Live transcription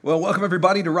Well, welcome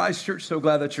everybody to Rise Church. So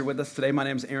glad that you're with us today. My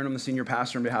name is Aaron. I'm the senior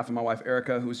pastor on behalf of my wife,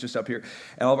 Erica, who's just up here.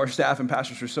 And all of our staff and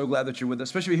pastors are so glad that you're with us,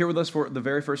 especially if you're here with us for the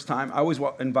very first time. I always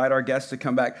invite our guests to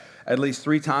come back at least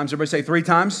 3 times. Everybody say 3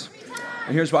 times. 3 times.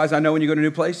 And here's why. As I know when you go to a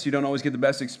new place, you don't always get the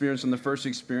best experience on the first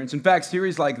experience. In fact,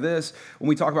 series like this, when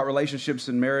we talk about relationships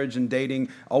and marriage and dating,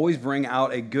 always bring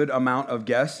out a good amount of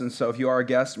guests. And so if you are a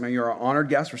guest, man, you're an honored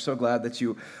guest. We're so glad that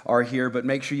you are here. But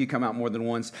make sure you come out more than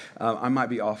once. I might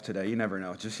be off today. You never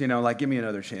know. Just, give me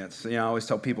another chance. I always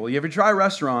tell people, you ever try a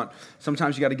restaurant,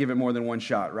 sometimes you got to give it more than one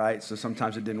shot, right? So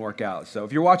sometimes it didn't work out. So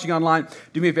if you're watching online,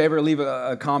 do me a favor, leave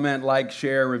a comment, like,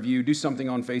 share, review, do something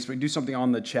on Facebook, do something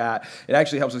on the chat. It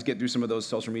actually helps us get through some of those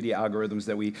social media algorithms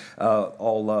that we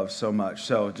all love so much.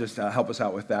 So just help us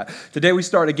out with that. Today we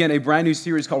start, again, a brand new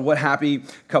series called What Happy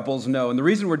Couples Know. And the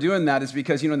reason we're doing that is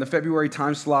because, in the February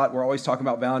time slot, we're always talking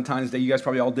about Valentine's Day. You guys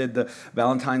probably all did the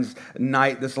Valentine's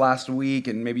night this last week,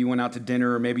 and maybe you went out to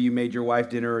dinner, or maybe you made your wife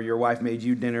dinner, or your wife made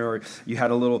you dinner, or you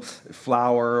had a little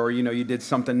flower, or, you did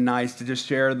something nice to just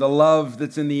share the love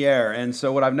that's in the air. And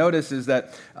so what I've noticed is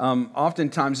that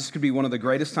oftentimes this could be one of the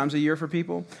greatest times of year for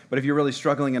people, but if you're really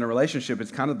struggling in a relationship,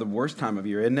 it's kind of the worst time of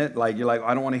year, isn't it? Like, you're like,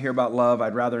 I don't want to hear about love.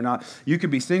 I'd rather not. You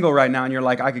could be single right now, and you're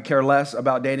like, I could care less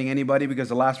about dating anybody because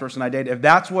the last person I dated, if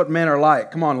that's what men are like,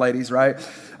 come on, ladies, right?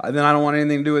 Then I don't want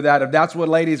anything to do with that. If that's what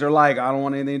ladies are like, I don't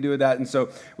want anything to do with that. And so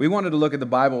we wanted to look at the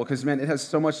Bible because, man, it has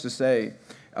so much to say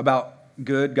about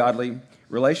good, godly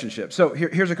relationships. So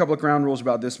here's a couple of ground rules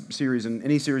about this series and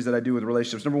any series that I do with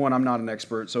relationships. Number one, I'm not an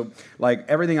expert. So like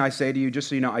everything I say to you, just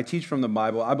so you know, I teach from the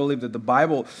Bible. I believe that the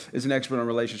Bible is an expert on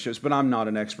relationships, but I'm not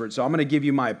an expert. So I'm going to give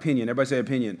you my opinion. Everybody say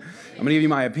opinion. I'm going to give you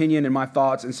my opinion and my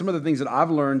thoughts and some of the things that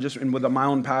I've learned just with my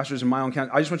own pastors and my own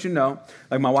counsel. I just want you to know,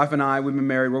 like my wife and I, we've been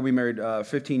married. We'll be married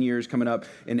 15 years coming up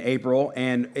in April.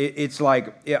 And it's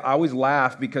like, I always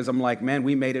laugh because I'm like, man,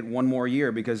 we made it one more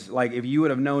year because like if you would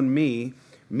have known me,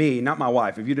 not my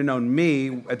wife. If you'd have known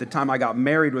me at the time I got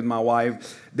married with my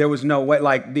wife, there was no way,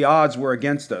 like the odds were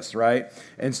against us, right?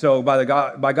 And so by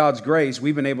God's grace,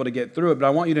 we've been able to get through it. But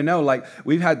I want you to know, like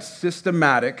we've had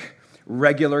systematic,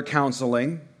 regular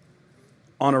counseling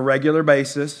on a regular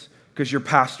basis because your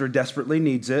pastor desperately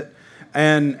needs it.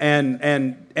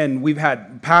 And we've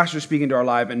had pastors speaking to our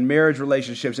life and marriage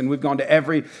relationships, and we've gone to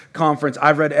every conference.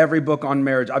 I've read every book on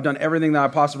marriage. I've done everything that I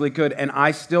possibly could, and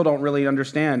I still don't really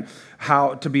understand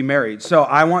how to be married. So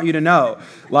I want you to know,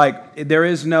 like, there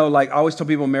is no, like, I always tell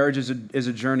people marriage is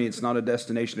a journey. It's not a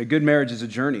destination. A good marriage is a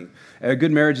journey. A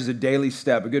good marriage is a daily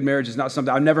step. A good marriage is not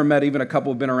something, I've never met even a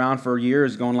couple who've been around for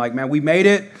years going like, man, we made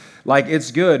it. Like,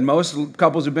 it's good. Most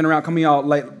couples have been around,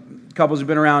 couples who've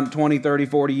been around 20, 30,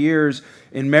 40 years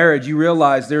in marriage, you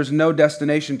realize there's no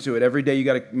destination to it. Every day you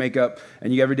got to make up,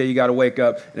 and every day you got to wake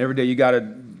up, and every day you got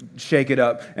to shake it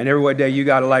up, and every day you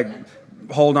got to like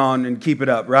hold on and keep it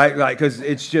up, right? Like, because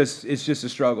it's just a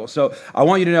struggle. So I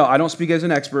want you to know, I don't speak as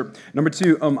an expert. Number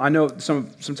two, I know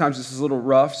sometimes this is a little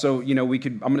rough, so I'm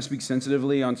going to speak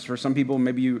sensitively for some people.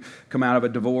 Maybe you come out of a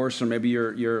divorce, or maybe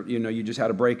you just had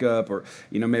a breakup, or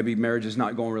maybe marriage is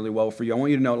not going really well for you. I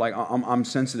want you to know, like, I'm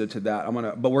sensitive to that.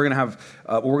 But we're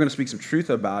going to speak some truth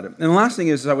about it. And the last thing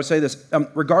is I would say this: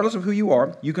 regardless of who you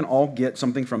are, you can all get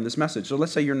something from this message. So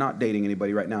let's say you're not dating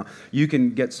anybody right now, you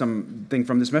can get something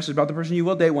from this message about the person you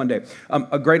will date one day.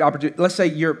 A great opportunity. Let's say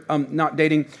you're not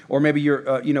dating, or maybe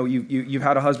you're you've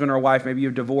had a husband or a wife. Maybe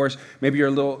you're divorced. Maybe you're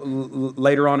a little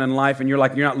later on in life, and you're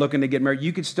not looking to get married.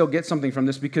 You could still get something from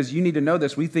this because you need to know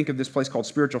this. We think of this place called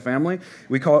spiritual family.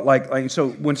 We call it like so.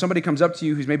 When somebody comes up to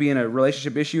you who's maybe in a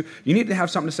relationship issue, you need to have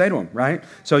something to say to them, right?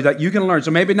 So that you can learn. So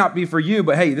maybe not be for you,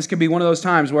 but hey, this could be one of those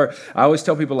times where I always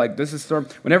tell people, like, this is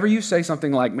whenever you say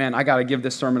something like, man, I got to give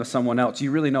this sermon to someone else,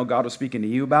 you really know God was speaking to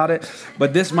you about it.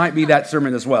 But this might be that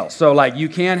sermon as well. So like you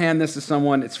can hand this to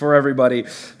someone. It's for everybody.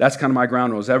 That's kind of my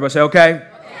ground rules. Everybody say, okay?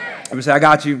 Everybody say, I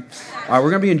got you. All right,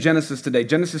 we're going to be in Genesis today.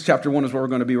 Genesis chapter 1 is where we're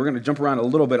going to be. We're going to jump around a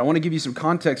little bit. I want to give you some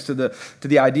context to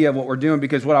the idea of what we're doing,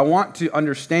 because what I want to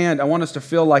understand, I want us to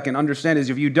feel like and understand is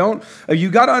if you got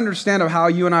to understand of how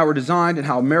you and I were designed and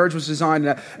how marriage was designed.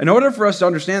 And in order for us to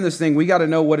understand this thing, we got to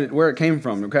know where it came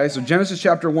from, okay? So Genesis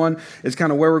chapter 1 is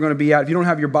kind of where we're going to be at. If you don't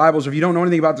have your Bibles, or if you don't know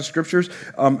anything about the scriptures,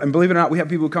 and believe it or not, we have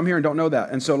people who come here and don't know that.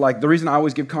 And so like the reason I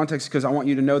always give context is because I want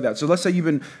you to know that. So let's say you've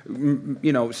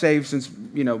been, saved since,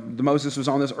 the Moses was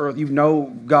on this earth. You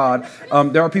know God.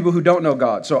 There are people who don't know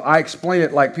God. So I explain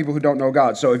it like people who don't know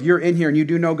God. So if you're in here and you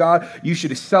do know God, you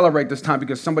should celebrate this time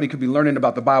because somebody could be learning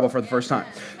about the Bible for the first time.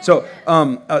 So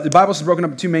the Bible is broken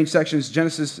up into two main sections.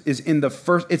 Genesis is in the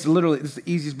first. It's the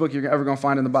easiest book you're ever going to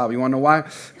find in the Bible. You want to know why?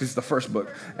 Because it's the first book.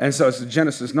 And so it's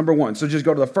Genesis, number 1. So just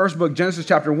go to the first book, Genesis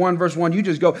chapter 1, verse 1. You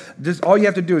just go, all you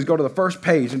have to do is go to the first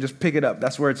page and just pick it up.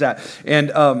 That's where it's at. And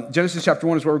Genesis chapter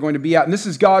 1 is where we're going to be at. And this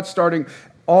is God starting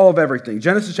all of everything.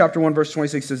 Genesis chapter 1, verse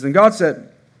 26 says, "Then God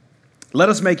said, let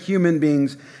us make human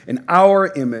beings in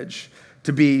our image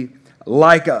to be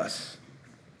like us."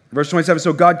 Verse 27,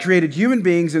 "So God created human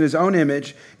beings in his own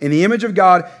image. In the image of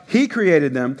God, he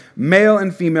created them. Male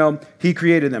and female, he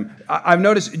created them." I've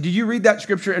noticed, did you read that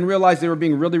scripture and realize they were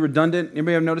being really redundant?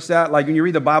 Anybody have noticed that? Like when you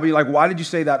read the Bible, you're like, why did you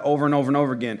say that over and over and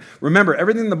over again? Remember,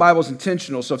 everything in the Bible is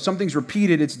intentional. So if something's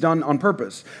repeated, it's done on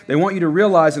purpose. They want you to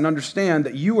realize and understand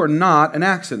that you are not an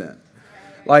accident.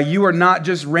 Like you are not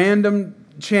just random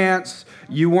chance.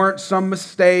 You weren't some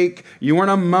mistake. You weren't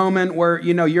a moment where,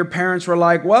 your parents were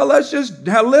like, well, let's just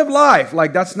live life.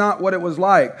 Like, that's not what it was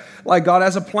like. Like, God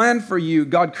has a plan for you.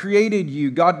 God created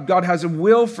you. God has a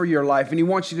will for your life, and he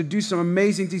wants you to do some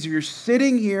amazing things. If you're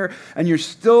sitting here and you're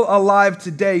still alive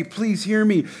today, please hear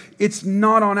me. It's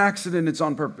not on accident. It's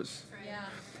on purpose. Yeah.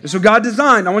 And so God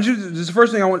designed. this is the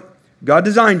first thing God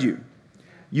designed you.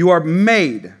 You are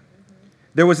made.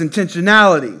 There was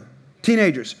intentionality.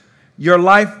 Teenagers, your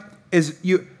life is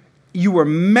you were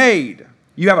made.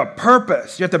 You have a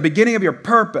purpose. You're at the beginning of your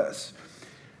purpose.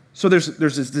 So there's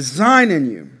this design in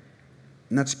you,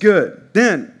 and that's good.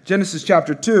 Then, Genesis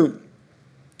chapter 2,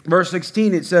 verse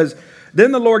 16, it says,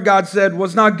 "Then the Lord God said,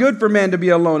 was not good for man to be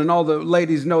alone." And all the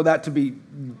ladies know that to be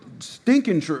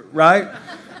stinking true, right?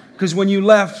 Because when you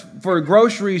left for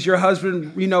groceries, your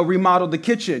husband, remodeled the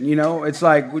kitchen. It's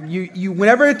like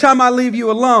whenever time I leave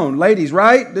you alone, ladies,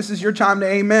 right? This is your time to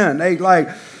amen.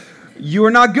 You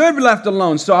are not good left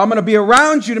alone, so I'm going to be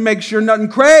around you to make sure nothing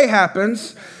cray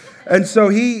happens. And so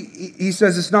he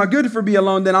says, it's not good for be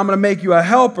alone, then I'm going to make you a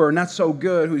helper. And that's so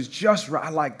good, who's just right. I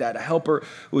like that, a helper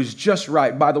who is just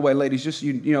right. By the way, ladies, just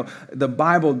the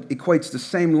Bible equates the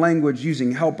same language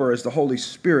using helper as the Holy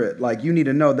Spirit. Like, you need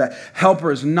to know that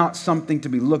helper is not something to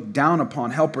be looked down upon.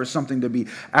 Helper is something to be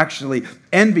actually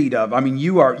envied of. I mean,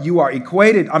 you are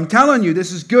equated. I'm telling you,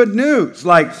 this is good news.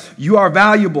 Like, you are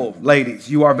valuable, ladies.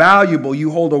 You are valuable.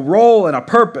 You hold a role and a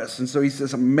purpose. And so he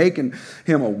says, I'm making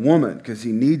him a woman because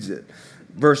he needs it.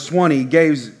 Verse 20, he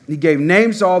gave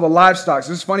names to all the livestock. So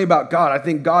this is funny about God. I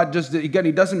think God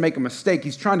he doesn't make a mistake.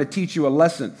 He's trying to teach you a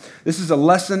lesson. This is a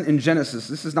lesson in Genesis.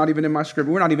 This is not even in my script.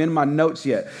 We're not even in my notes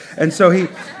yet. And so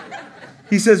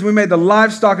he says, we made the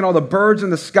livestock and all the birds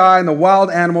in the sky and the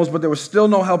wild animals, but there was still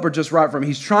no helper just right for him.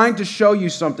 He's trying to show you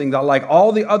something that, like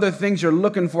all the other things you're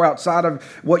looking for outside of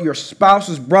what your spouse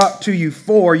has brought to you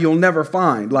for, you'll never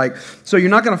find. So you're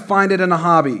not going to find it in a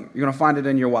hobby. You're going to find it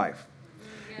in your wife.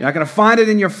 You're not going to find it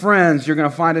in your friends. You're going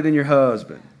to find it in your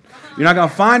husband. You're not going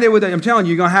to find it I'm telling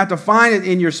you, you're going to have to find it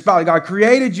in your spouse. God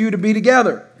created you to be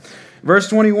together. Verse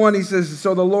 21, he says,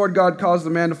 so the Lord God caused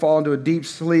the man to fall into a deep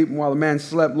sleep. And while the man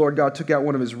slept, Lord God took out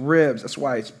one of his ribs. That's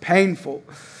why it's painful.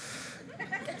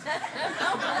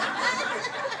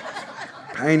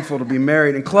 Painful to be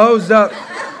married. And closed up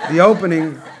the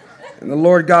opening. And the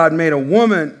Lord God made a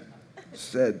woman,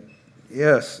 said,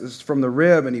 yes, this is from the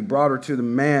rib, and he brought her to the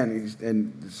man,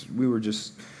 and we were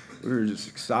just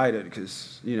excited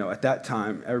because, at that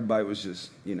time, everybody was just,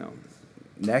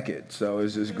 naked, so it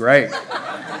was just great.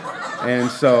 And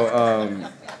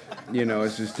so,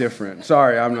 it's just different.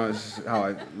 Sorry, this is how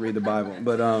I read the Bible,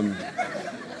 but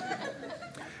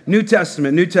New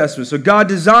Testament. So God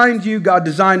designed you, God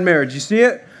designed marriage. You see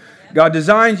it? God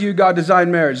designed you, God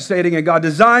designed marriage. Say it again. God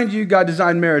designed you, God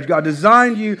designed marriage. God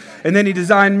designed you, and then he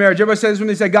designed marriage. Everybody say this when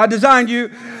they say, God designed you.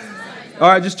 All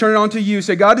right, just turn it on to you.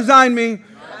 Say, God designed me.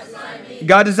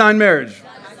 God designed marriage.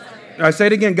 All right, say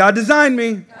it again. God designed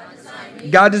me.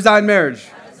 God designed marriage.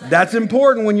 That's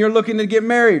important when you're looking to get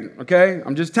married, okay?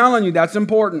 I'm just telling you, that's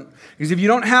important. Because if you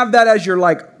don't have that as your,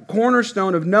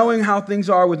 cornerstone of knowing how things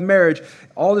are with marriage,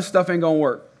 all this stuff ain't going to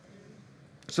work.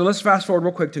 So let's fast forward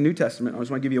real quick to New Testament. I just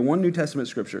want to give you one New Testament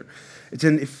scripture. It's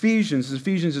in Ephesians.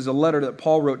 Ephesians is a letter that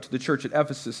Paul wrote to the church at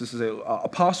Ephesus. This is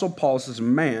Apostle Paul. This is a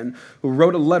man who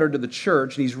wrote a letter to the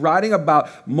church, and he's writing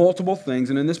about multiple things.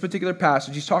 And in this particular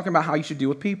passage, he's talking about how you should deal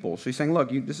with people. So he's saying,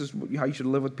 look, this is how you should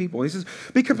live with people. And he says,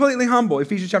 be completely humble.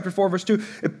 Ephesians chapter 4, verse 2,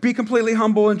 be completely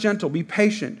humble and gentle. Be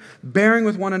patient, bearing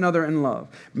with one another in love.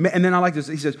 And then I like this.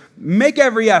 He says, make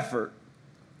every effort.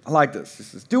 I like this. He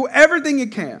says, do everything you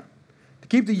can.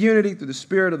 Keep the unity through the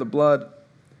spirit of the blood,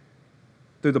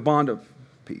 through the bond of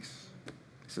peace.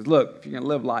 He says, look, if you're going to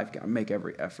live life, you got to make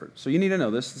every effort. So you need to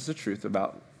know this. This is the truth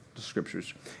about the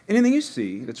scriptures. Anything you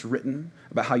see that's written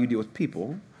about how you deal with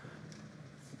people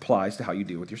applies to how you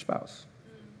deal with your spouse.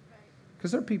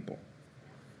 Because they're people.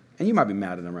 And you might be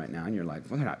mad at them right now, and you're like,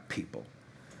 well, they're not people.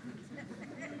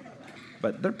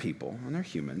 But they're people, and they're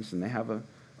humans, and they have a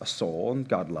soul, and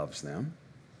God loves them,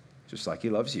 just like he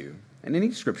loves you. And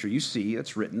any scripture you see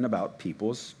that's written about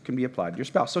peoples can be applied to your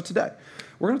spouse. So today,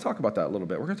 we're going to talk about that a little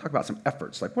bit. We're going to talk about some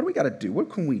efforts. Like, what do we got to do? What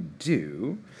can we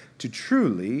do to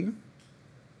truly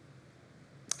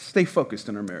stay focused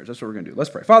in our marriage? That's what we're going to do. Let's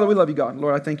pray. Father, we love you, God.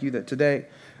 Lord, I thank you that today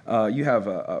you have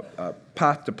a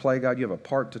path to play, God. You have a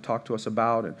part to talk to us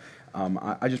about. And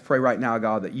I just pray right now,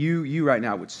 God, that you right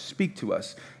now would speak to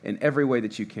us in every way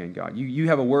that you can, God. You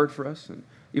have a word for us. And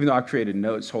even though I've created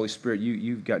notes, Holy Spirit,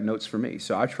 you've got notes for me.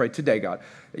 So I pray today, God,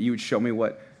 that you would show me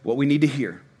what we need to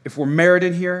hear. If we're married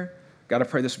in here, God, I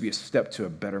pray this would be a step to a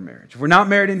better marriage. If we're not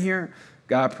married in here,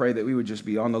 God, I pray that we would just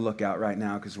be on the lookout right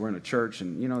now because we're in a church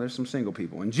and, there's some single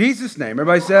people. In Jesus' name,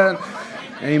 everybody said,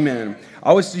 amen. I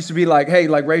always used to be like, hey,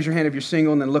 like raise your hand if you're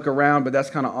single and then look around, but that's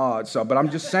kind of odd. But I'm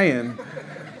just saying,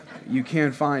 you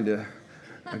can find a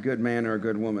good man or a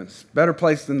good woman. It's a better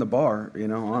place than the bar,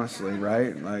 honestly,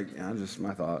 right? Like, just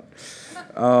my thought.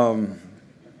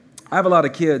 I have a lot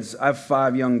of kids. I have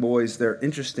 5 young boys. They're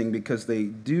interesting because they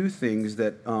do things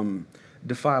that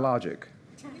defy logic.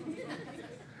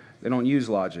 They don't use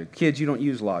logic. Kids, you don't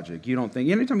use logic. You don't think.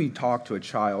 Anytime you talk to a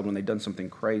child when they've done something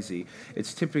crazy,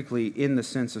 it's typically in the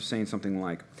sense of saying something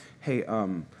like, hey,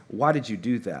 why did you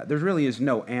do that? There really is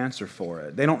no answer for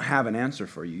it. They don't have an answer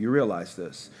for you. You realize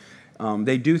this.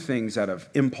 They do things out of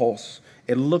impulse.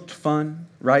 It looked fun,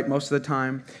 right, most of the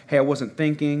time. Hey, I wasn't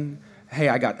thinking. Hey,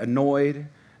 I got annoyed.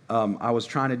 I was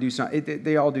trying to do something.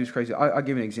 They all do crazy. I'll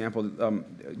give you an example.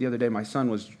 The other day, my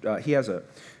son he has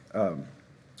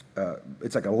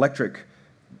it's like an electric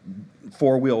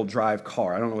 4-wheel drive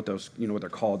car. I don't know what those, what they're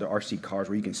called, the RC cars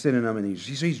where you can sit in them, and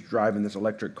he's driving this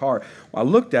electric car. Well, I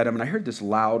looked at him, and I heard this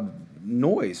loud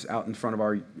noise out in front of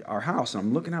our house, and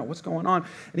I'm looking out, what's going on?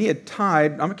 And he had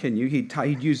tied, I'm not kidding you,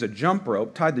 he'd used a jump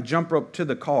rope, tied the jump rope to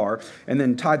the car, and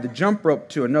then tied the jump rope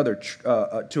to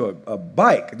a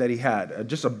bike that he had,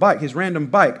 just a bike, his random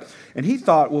bike. And he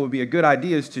thought what would be a good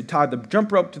idea is to tie the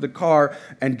jump rope to the car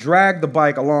and drag the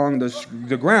bike along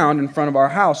the ground in front of our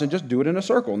house and just do it in a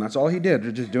circle. And that's all he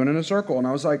did, just doing it in a circle. And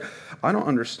I was like, I don't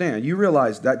understand. You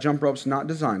realize that jump rope's not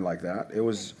designed like that.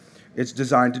 It's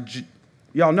designed to,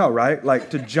 y'all know, right? Like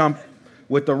to jump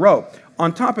with the rope.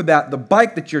 On top of that, the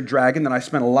bike that you're dragging, that I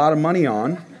spent a lot of money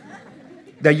on,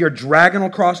 that you're dragging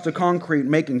across the concrete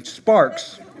making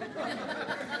sparks,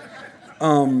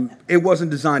 it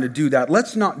wasn't designed to do that.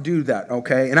 Let's not do that,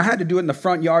 okay? And I had to do it in the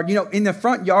front yard. In the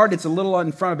front yard, it's a little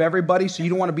in front of everybody, so you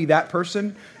don't want to be that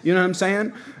person. You know what I'm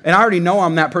saying? And I already know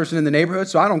I'm that person in the neighborhood,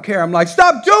 so I don't care. I'm like,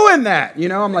 stop doing that!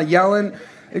 I'm like yelling.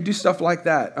 They do stuff like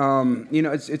that.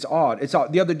 It's odd. It's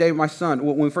odd. The other day, my son,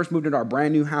 when we first moved into our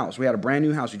brand new house, we had a brand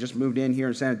new house. We just moved in here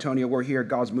in San Antonio. We're here.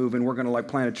 God's moving. We're going to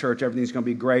plant a church. Everything's going to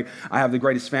be great. I have the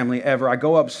greatest family ever. I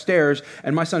go upstairs,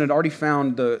 and my son had already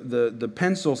found the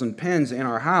pencils and pens in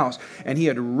our house, and he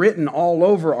had written all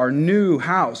over our new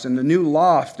house and the new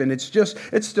loft, and it's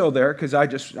still there because I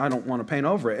don't want to paint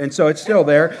over it. And so it's still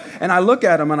there. And I look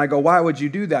at him, and I go, why would you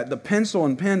do that? The pencil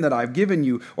and pen that I've given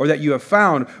you, or that you have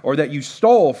found, or that you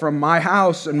stole from my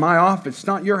house and my office. It's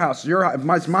not your house.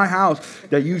 It's my house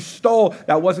that you stole.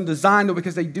 That wasn't designed,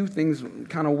 because they do things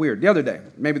kind of weird. The other day,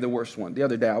 maybe the worst one. The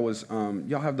other day I was,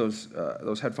 y'all have those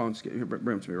headphones? Here, bring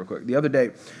them to me real quick. The other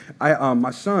day,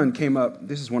 my son came up.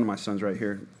 This is one of my sons right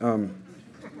here.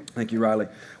 Thank you, Riley.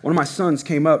 One of my sons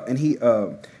came up, and he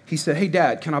said, hey,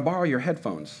 Dad, can I borrow your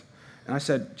headphones? And I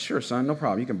said, sure, son, no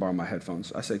problem. You can borrow my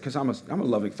headphones. I said, because I'm a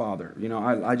loving father.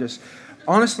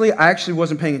 Honestly, I actually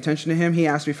wasn't paying attention to him. He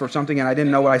asked me for something, and I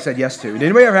didn't know what I said yes to. Did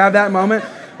anybody ever have that moment?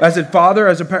 As a father,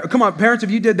 as a parent? Come on, parents,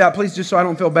 if you did that, please, just so I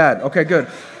don't feel bad. Okay, good.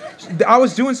 I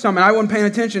was doing something, and I wasn't paying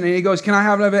attention, and he goes, can I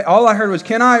have it? All I heard was,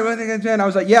 can I? And I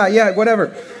was like, yeah,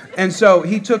 whatever. And so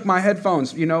he took my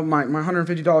headphones, my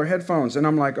 $150 headphones, and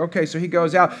I'm like, okay. So he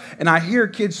goes out, and I hear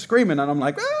kids screaming, and I'm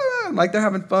like, like they're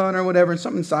having fun or whatever, and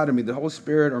something inside of me, the Holy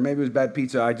Spirit, or maybe it was bad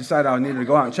pizza, I decided I needed to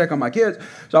go out and check on my kids.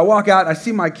 So I walk out, and I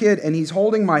see my kid, and he's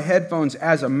holding my headphones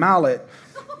as a mallet,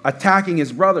 attacking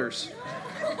his brothers.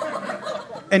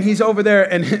 And he's over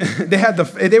there, and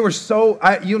they were so,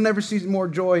 you'll never see more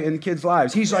joy in kids'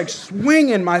 lives. He's like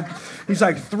swinging he's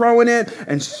like throwing it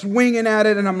and swinging at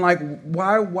it, and I'm like,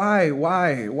 why?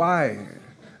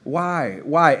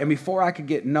 And before I could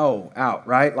get no out,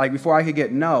 right? Like before I could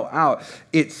get no out,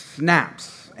 it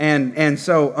snaps. And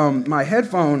so my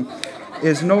headphone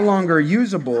is no longer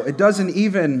usable. It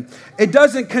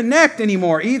doesn't connect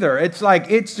anymore either. It's like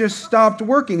it's just stopped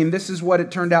working, and this is what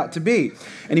it turned out to be.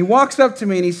 And he walks up to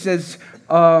me and he says,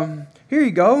 here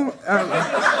you go.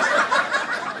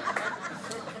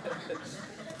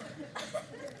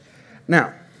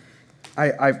 Now,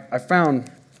 I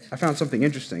found something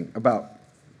interesting about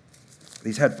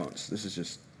these headphones. This is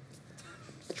just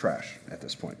trash at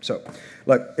this point. So,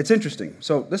 look, it's interesting.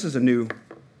 So this is a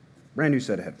brand new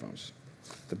set of headphones.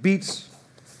 The Beats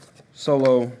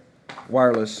Solo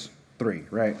Wireless 3,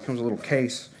 right? Comes with a little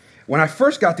case. When I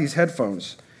first got these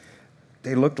headphones,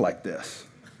 they looked like this.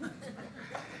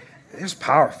 It was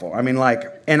powerful. I mean,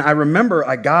 and I remember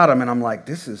I got them, and I'm like,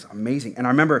 this is amazing. And I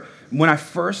remember when I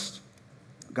first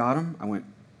got them, I went,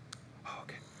 oh,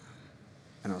 okay.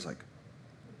 And I was like,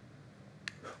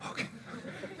 okay.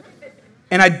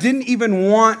 And I didn't even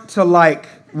want to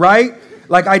right?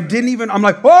 I didn't even, I'm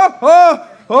like,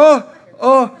 oh.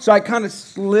 So I kind of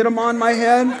slid them on my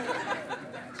head.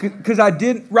 Because I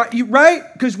didn't, right?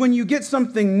 Because when you get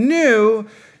something new,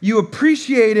 you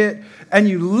appreciate it, and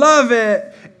you love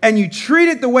it, and you treat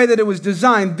it the way that it was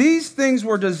designed. These things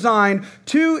were designed,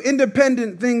 two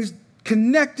independent things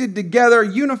connected together,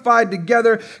 unified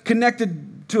together,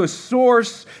 connected to a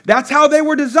source. That's how they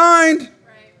were designed.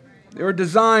 Right. They were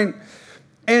designed.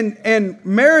 And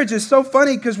marriage is so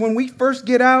funny because when we first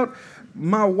get out,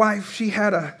 my wife, she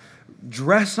had a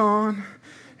dress on.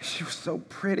 She was so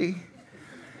pretty.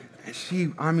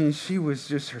 And she was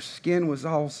just, her skin was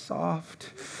all soft.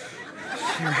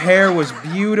 Her hair was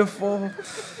beautiful.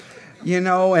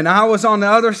 And I was on the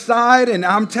other side, and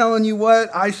I'm telling you what,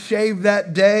 I shaved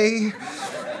that day,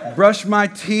 brushed my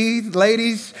teeth.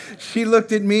 Ladies, she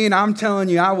looked at me, and I'm telling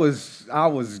you, I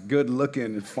was good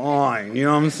looking, fine, you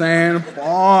know what I'm saying?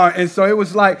 Fine. And so it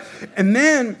was and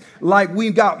then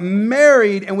we got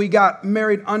married, and we got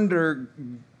married under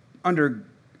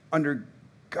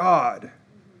God.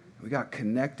 We got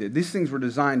connected. These things were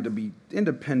designed to be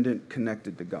independent,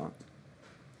 connected to God.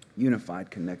 Unified,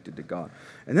 connected to God.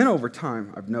 And then over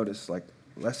time, I've noticed,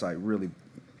 unless I really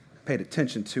paid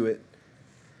attention to it,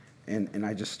 and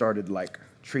I just started,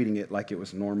 treating it like it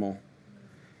was normal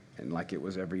and like it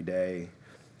was every day.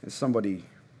 And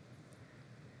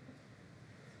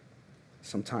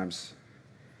sometimes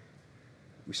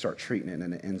we start treating it,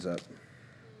 and it ends up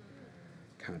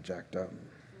kind of jacked up.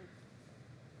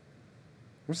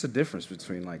 What's the difference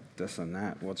between, this and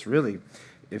that? Well, it's really,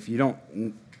 if you don't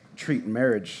treat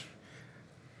marriage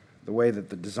the way that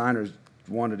the designers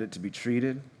wanted it to be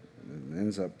treated, it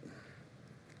ends up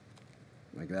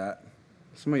like that.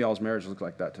 Some of y'all's marriages look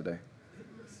like that today.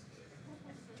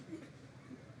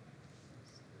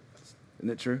 Isn't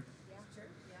it true? Yeah, true.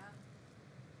 Yeah.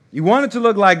 You want it to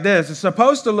look like this. It's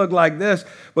supposed to look like this,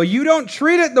 but you don't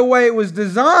treat it the way it was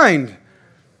designed.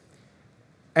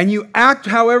 And you act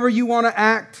however you want to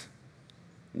act,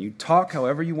 and you talk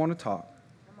however you want to talk.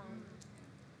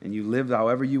 And you live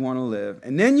however you want to live.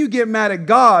 And then you get mad at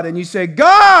God and you say,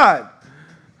 God,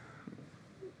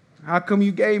 how come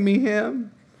you gave me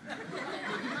him?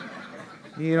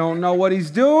 He don't know what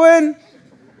he's doing.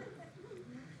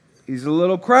 He's a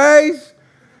little crazy.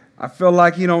 I feel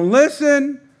like he don't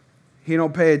listen. He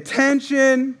don't pay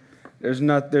attention.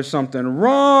 There's something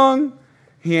wrong.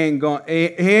 He ain't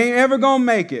ever gonna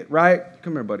make it, right?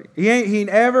 Come here, buddy. He ain't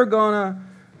ever gonna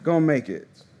make it.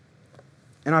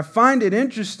 And I find it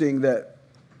interesting that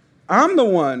I'm the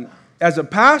one, as a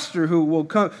pastor, who will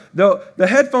come, the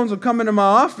headphones will come into my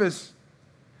office,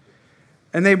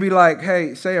 and they'd be like,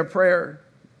 hey, say a prayer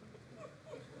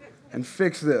and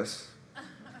fix this.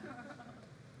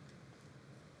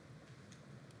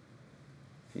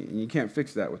 You can't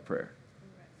fix that with prayer.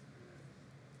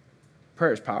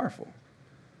 Prayer is powerful.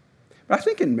 But I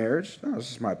think in marriage,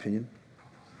 this is my opinion,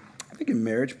 I think in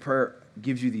marriage, prayer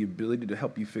gives you the ability to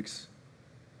help you fix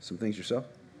some things yourself.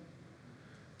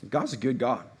 God's a good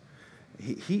God.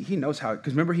 He knows how,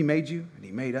 because remember he made you and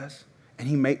he made us. And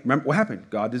remember what happened?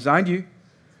 God designed you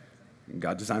and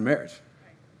God designed marriage.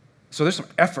 So there's some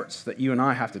efforts that you and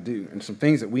I have to do and some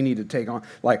things that we need to take on.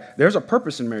 There's a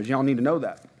purpose in marriage. Y'all need to know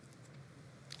that.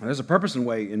 And there's a purpose and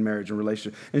way in marriage and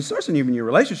relationship. And it starts in even your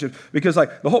relationship because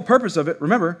the whole purpose of it,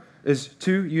 remember, is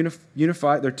two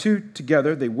unified. They're two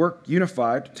together. They work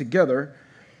unified together.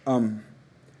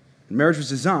 Marriage was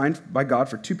designed by God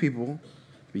for two people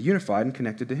to be unified and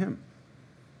connected to him.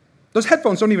 Those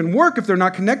headphones don't even work if they're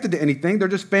not connected to anything. They're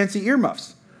just fancy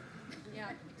earmuffs. Yeah.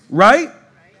 Right?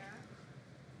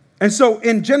 And so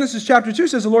in Genesis chapter 2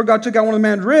 says the Lord God took out one of the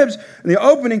man's ribs in the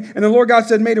opening, and the Lord God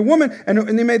said, made a woman, and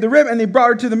they made the rib, and they brought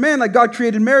her to the man like God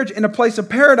created marriage in a place of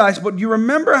paradise. But you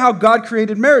remember how God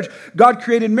created marriage. God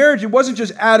created marriage. It wasn't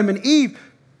just Adam and Eve.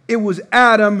 It was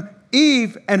Adam,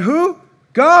 Eve, and who?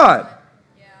 God.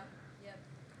 Yeah. Yep.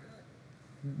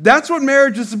 That's what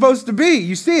marriage is supposed to be.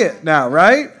 You see it now,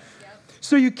 right? Yep.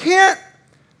 So you can't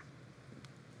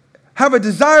have a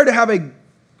desire to have a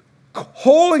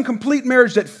whole and complete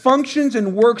marriage that functions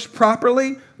and works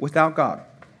properly without God.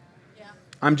 Yeah.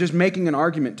 I'm just making an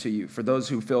argument to you for those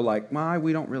who feel like,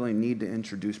 we don't really need to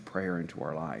introduce prayer into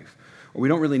our life. Or we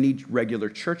don't really need regular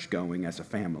church going as a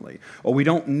family. Or we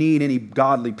don't need any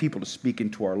godly people to speak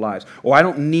into our lives. Or I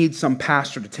don't need some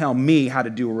pastor to tell me how to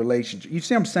do a relationship. You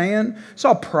see what I'm saying? It's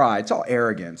all pride. It's all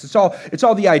arrogance. It's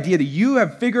all the idea that you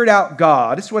have figured out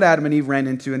God. This is what Adam and Eve ran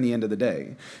into in the end of the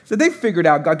day. So they figured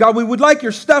out God. God, we would like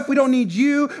your stuff. We don't need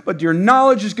you, but your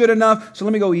knowledge is good enough. So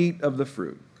let me go eat of the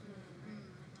fruit.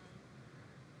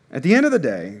 At the end of the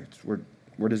day,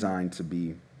 we're designed to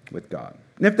be with God.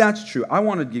 And if that's true, I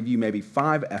want to give you maybe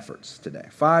 5 efforts today,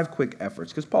 5 quick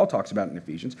efforts, because Paul talks about it in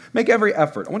Ephesians. Make every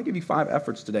effort. I want to give you 5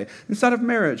 efforts today inside of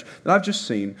marriage that I've just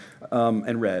seen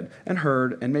and read and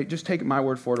heard, and just take my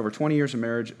word for it. Over 20 years of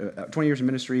marriage, 20 years of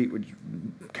ministry,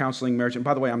 counseling marriage. And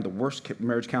by the way, I'm the worst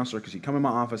marriage counselor because you come in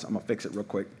my office, I'm going to fix it real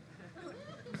quick.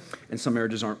 And some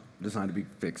marriages aren't designed to be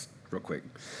fixed real quick.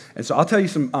 And so I'll tell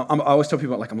you I always tell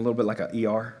people, like, I'm a little bit like an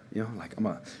ER, like I'm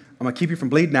going to keep you from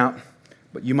bleeding out,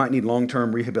 but you might need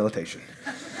long-term rehabilitation.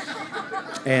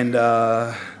 And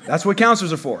that's what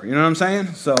counselors are for, you know what I'm saying?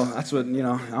 So that's what,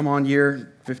 I'm on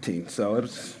year 15, so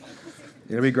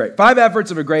it'll be great. 5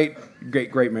 efforts of a great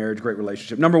marriage, great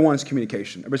relationship. Number 1 is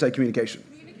communication. Everybody say communication.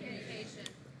 Communication.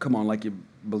 Come on, like you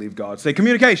believe God. Say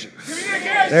communication.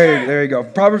 Communication. There you go.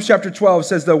 Proverbs chapter 12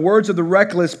 says, the words of the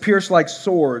reckless pierce like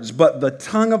swords, but the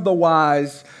tongue of the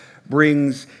wise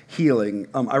brings healing.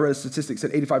 I read a statistic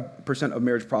that said 85% of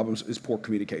marriage problems is poor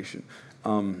communication.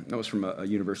 That was from a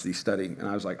university study, and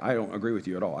I was like, I don't agree with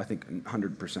you at all. I think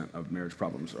 100% of marriage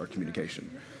problems are communication.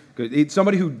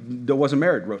 Somebody who wasn't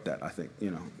married wrote that, I think.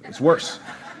 It's worse.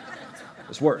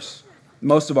 It's worse.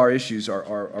 Most of our issues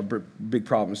are big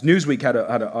problems. Newsweek had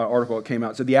an article that came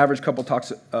out. It said the average couple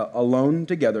talks alone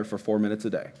together for 4 minutes a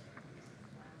day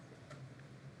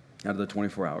out of the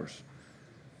 24 hours.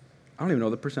 I don't even know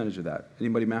the percentage of that.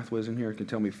 Anybody math whiz in here can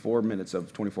tell me 4 minutes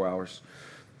of 24 hours?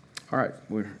 All right,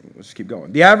 we'll just keep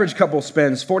going. The average couple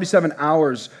spends 47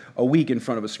 hours a week in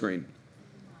front of a screen.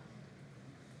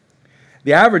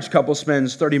 The average couple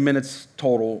spends 30 minutes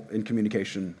total in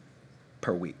communication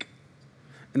per week.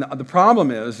 And the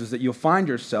problem is that you'll find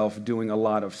yourself doing a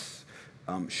lot of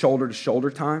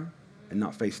shoulder-to-shoulder time and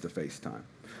not face-to-face time,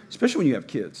 especially when you have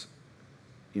kids.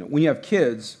 When you have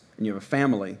kids and you have a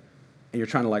family, and you're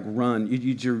trying to run,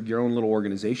 your own little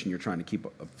organization you're trying to keep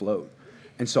afloat.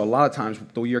 And so a lot of times,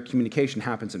 though your communication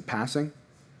happens in passing,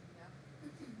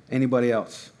 anybody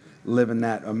else living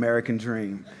that American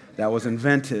dream that was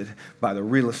invented by the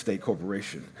real estate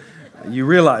corporation? You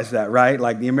realize that, right?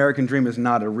 Like, the American dream is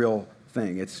not a real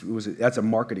thing. That's a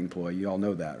marketing ploy. You all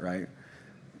know that, right?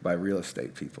 By real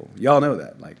estate people. You all know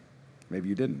that. Like, maybe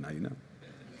you didn't, now you know.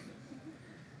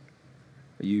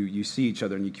 You see each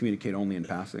other and you communicate only in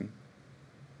passing.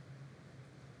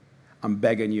 I'm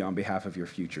begging you on behalf of your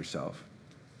future self.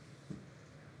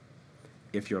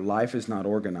 If your life is not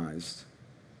organized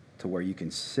to where you can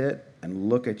sit and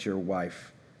look at your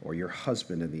wife or your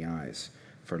husband in the eyes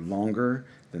for longer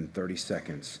than 30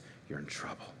 seconds, you're in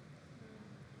trouble.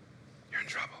 You're in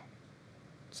trouble.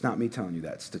 It's not me telling you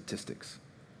that. Statistics.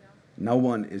 No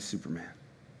one is Superman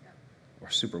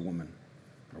or Superwoman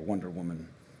or Wonder Woman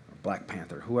or Black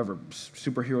Panther, whoever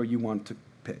superhero you want to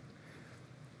pick.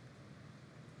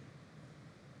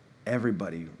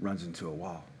 Everybody runs into a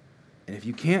wall. And if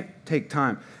you can't take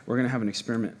time, we're going to have an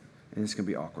experiment, and it's going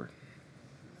to be awkward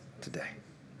today.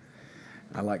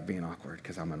 I like being awkward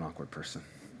because I'm an awkward person.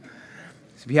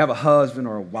 So if you have a husband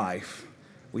or a wife,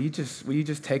 will you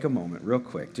just take a moment real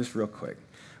quick?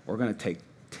 We're going to take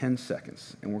 10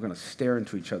 seconds, and we're going to stare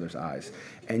into each other's eyes.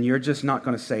 And you're just not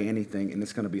going to say anything, and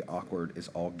it's going to be awkward as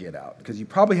all get out because you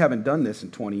probably haven't done this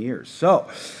in 20 years. So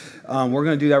we're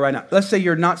going to do that right now. Let's say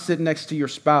you're not sitting next to your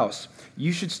spouse.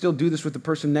 You should still do this with the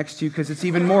person next to you because it's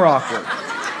even more awkward.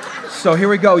 So here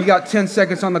we go. You got 10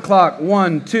 seconds on the clock.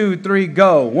 1, 2, 3,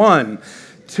 go. 1,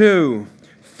 2,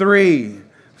 3,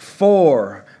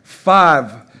 4,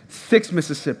 5, 6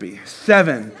 Mississippi,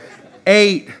 7,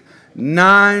 8,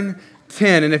 9,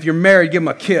 10. And if you're married, give them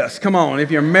a kiss. Come on.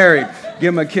 If you're married,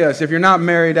 give them a kiss. If you're not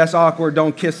married, that's awkward.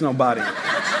 Don't kiss nobody.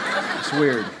 It's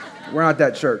weird. We're not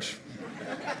that church.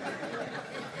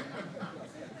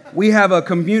 We have a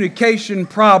communication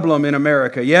problem in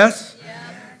America, yes?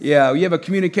 Yeah, we have a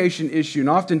communication issue, and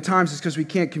oftentimes it's because we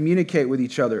can't communicate with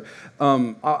each other.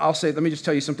 I'll say, let me just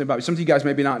tell you something about me. Some of you guys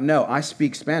maybe not know, I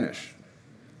speak Spanish.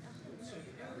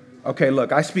 Okay,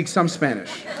 look, I speak some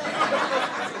Spanish.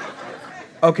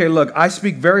 Okay, look, I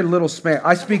speak very little Spanish.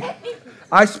 I speak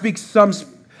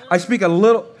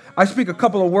a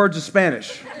couple of words of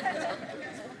Spanish.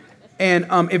 And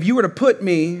if you were to put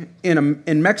me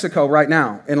in Mexico right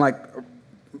now, in like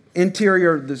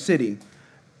interior of the city,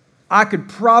 I could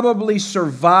probably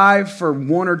survive for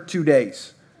 1 or 2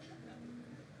 days.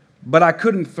 But I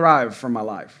couldn't thrive for my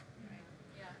life.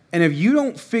 And if you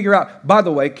don't figure out, by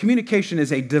the way, communication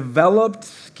is a developed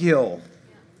skill.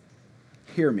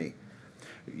 Hear me.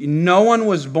 No one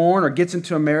was born or gets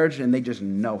into a marriage and they just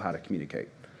know how to communicate.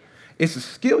 It's a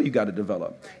skill you got to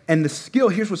develop. And the skill,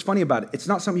 here's what's funny about it. It's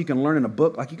not something you can learn in a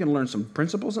book. Like you can learn some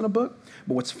principles in a book.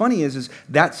 But what's funny is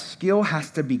that skill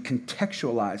has to be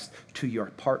contextualized to your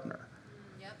partner.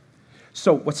 Yep.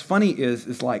 So what's funny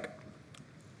is like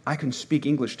I can speak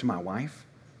English to my wife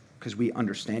because we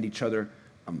understand each other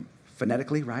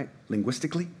phonetically, right?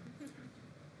 Linguistically.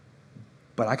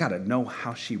 But I got to know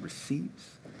how she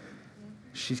receives.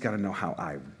 She's got to know how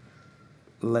I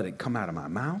let it come out of my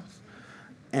mouth.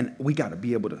 And we got to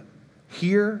be able to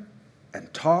hear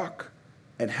and talk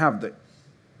and have the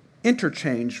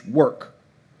interchange work.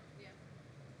 Yeah.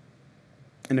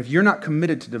 And if you're not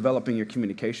committed to developing your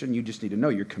communication, you just need to know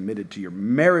you're committed to your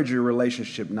marriage or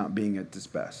relationship not being at its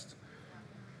best.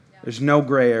 Yeah. There's no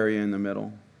gray area in the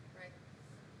middle. Right.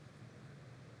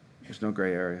 There's no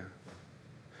gray area.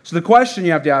 So the question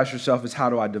you have to ask yourself is, how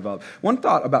do I develop? One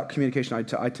thought about communication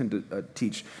I tend to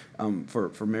teach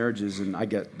for marriages, and I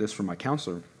get this from my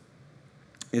counselor,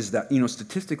 is that,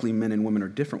 statistically men and women are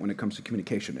different when it comes to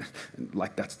communication.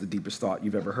 Like that's the deepest thought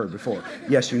you've ever heard before.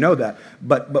 Yes, you know that.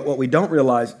 But what we don't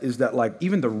realize is that like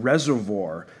even the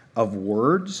reservoir of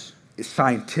words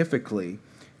scientifically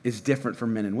is different for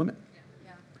men and women.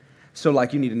 Yeah. So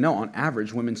like you need to know, on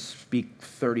average, women speak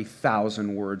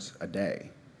 30,000 words a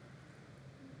day.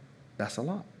 That's a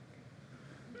lot.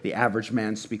 The average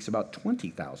man speaks about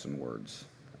 20,000 words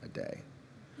a day.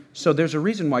 So there's a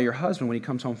reason why your husband, when he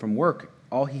comes home from work,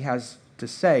 all he has to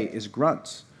say is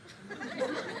grunts.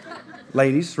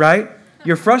 Ladies, right?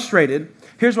 You're frustrated.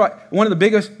 Here's why. One of the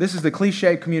biggest, this is the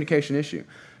cliche communication issue.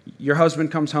 Your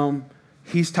husband comes home,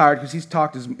 he's tired because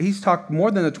he's talked more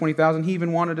than the 20,000 he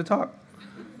even wanted to talk.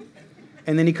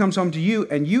 And then he comes home to you,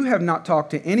 and you have not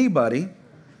talked to anybody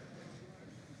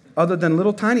other than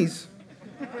little tinies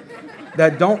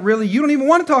that you don't even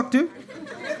want to talk to.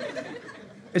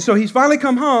 And so he's finally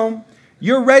come home.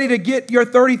 You're ready to get your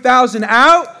 30,000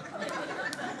 out.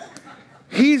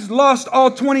 He's lost all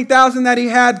 20,000 that he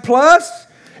had plus,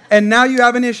 and now you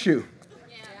have an issue.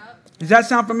 Does that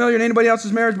sound familiar in anybody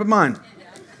else's marriage but mine?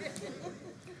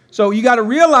 So you got to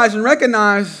realize and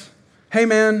recognize, hey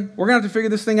man, we're going to have to figure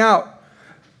this thing out.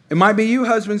 It might be you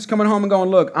husbands coming home and going,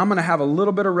 look, I'm going to have a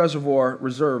little bit of reservoir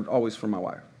reserved always for my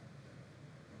wife.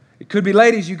 It could be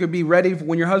ladies, you could be ready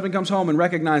when your husband comes home and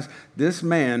recognize this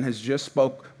man has just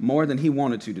spoke more than he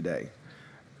wanted to today.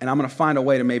 And I'm going to find a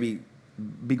way to maybe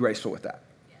be graceful with that.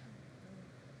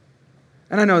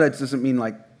 And I know that doesn't mean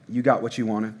like you got what you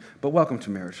wanted, but welcome to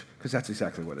marriage, because that's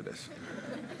exactly what it is.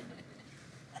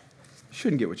 You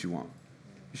shouldn't get what you want.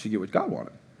 You should get what God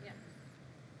wanted.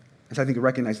 And so I think to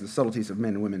recognize the subtleties of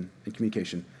men and women in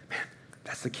communication, man,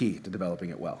 that's the key to developing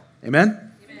it well.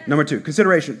 Amen? Amen. Number 2,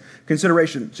 consideration.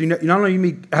 Consideration. So you not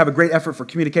only have a great effort for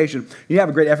communication, you have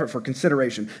a great effort for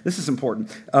consideration. This is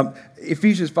important.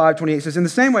 Ephesians 5:28 says, in the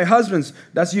same way, husbands,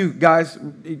 that's you guys,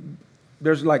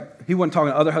 there's like, he wasn't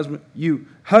talking to other husbands, you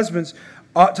husbands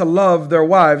ought to love their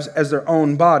wives as their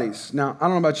own bodies. Now, I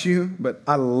don't know about you, but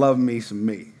I love me some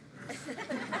me.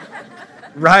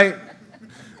 Right?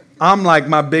 I'm like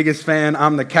my biggest fan.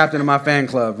 I'm the captain of my fan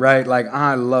club, right? Like,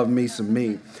 I love me some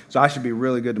me. So I should be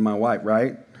really good to my wife,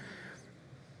 right?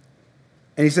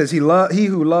 And he says, he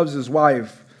who loves his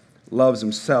wife loves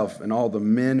himself, and all the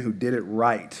men who did it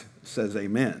right says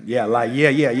amen. Yeah, like, yeah.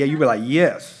 You be like,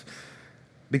 yes.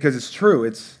 Because it's true.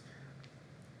 It's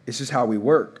just how we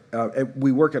work.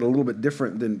 We work at a little bit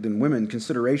different than women.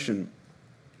 Consideration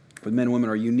with men and women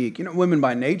are unique. Women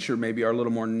by nature maybe are a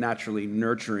little more naturally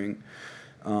nurturing.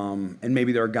 And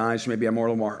maybe there are guys who maybe are a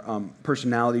little more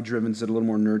personality driven, so a little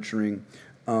more nurturing.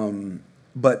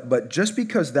 But just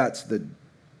because that's the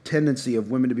tendency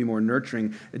of women to be more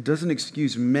nurturing, it doesn't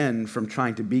excuse men from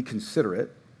trying to be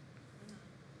considerate.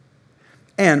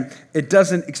 And it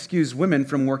doesn't excuse women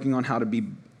from working on how to be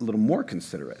a little more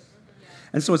considerate.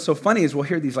 And so what's so funny is we'll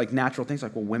hear these like natural things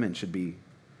like, well, women should be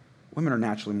Women are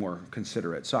naturally more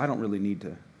considerate, so I don't really need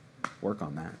to work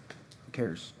on that. Who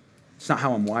cares? It's not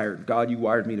how I'm wired. God, you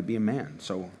wired me to be a man,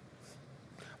 so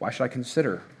why should I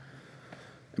consider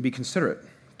and be considerate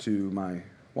to my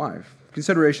wife?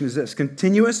 Consideration is this: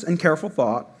 continuous and careful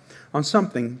thought on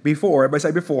something before. Everybody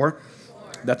say before.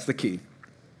 That's the key.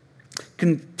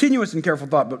 Continuous and careful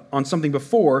thought on something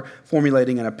before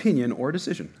formulating an opinion or a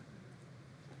decision.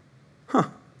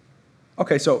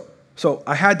 Okay, so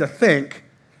I had to think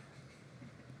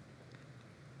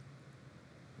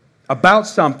about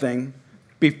something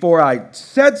before I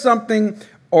said something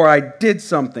or I did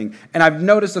something. And I've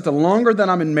noticed that the longer that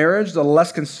I'm in marriage, the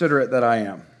less considerate that I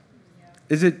am.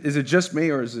 Is it just me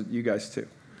or is it you guys too?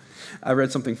 I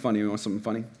read something funny. You want something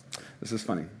funny? This is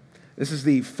funny. This is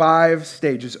the 5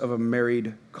 stages of a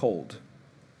married cold.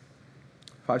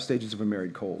 5 stages of a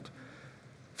married cold.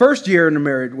 First year in a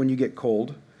married, when you get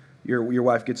cold, your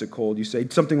wife gets a cold, you say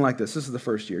something like this. This is the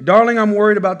first year. Darling, I'm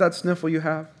worried about that sniffle you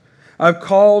have. I've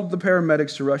called the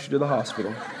paramedics to rush you to the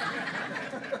hospital.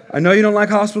 I know you don't like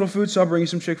hospital food, so I'll bring you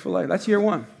some Chick-fil-A. That's year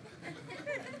 1.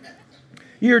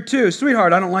 Year 2,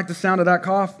 sweetheart, I don't like the sound of that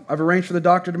cough. I've arranged for the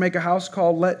doctor to make a house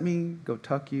call. Let me go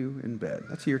tuck you in bed.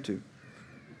 That's year 2.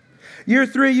 Year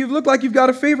 3, you look like you've got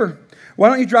a fever. Why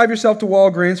don't you drive yourself to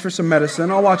Walgreens for some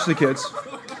medicine? I'll watch the kids.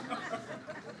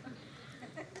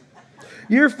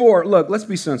 Year 4, look, let's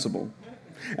be sensible.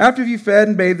 After you fed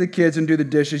and bathed the kids and do the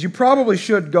dishes, you probably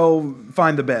should go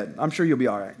find the bed. I'm sure you'll be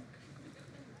all right.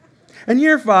 And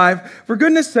year 5, for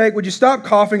goodness sake, would you stop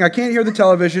coughing? I can't hear the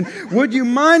television. Would you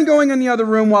mind going in the other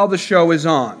room while the show is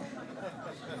on?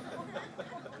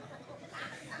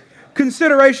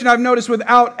 Consideration, I've noticed,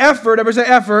 without effort, everybody say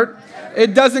effort,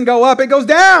 it doesn't go up, it goes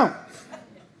down.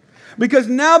 Because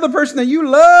now the person that you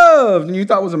loved and you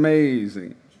thought was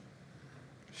amazing,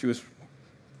 she was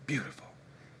beautiful.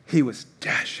 He was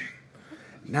dashing.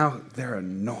 Now they're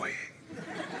annoying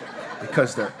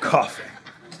because they're coughing.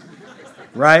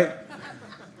 Right?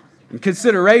 And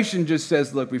consideration just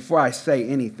says, look, before I say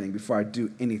anything, before I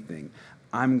do anything,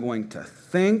 I'm going to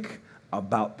think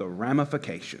about the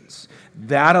ramifications.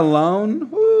 That alone,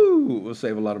 will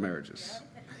save a lot of marriages.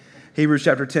 Hebrews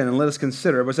chapter 10, and let us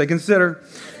consider. Everybody say consider.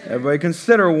 Everybody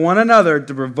consider one another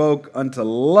to provoke unto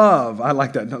love. I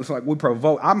like that. It's like we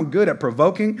provoke. I'm good at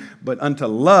provoking, but unto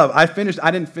love. I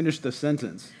didn't finish the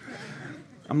sentence.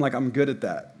 I'm good at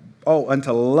that. Oh,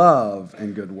 unto love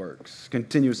and good works.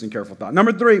 Continuous and careful thought.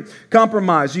 Number 3,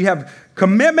 compromise. You have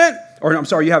commitment,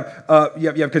 you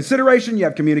have consideration, you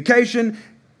have communication.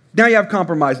 Now you have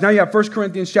compromise. Now you have 1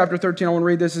 Corinthians chapter 13. I want to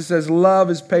read this. It says, love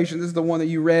is patient. This is the one that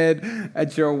you read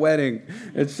at your wedding.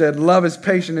 It said, love is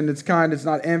patient and it's kind. It's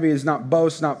not envy. It's not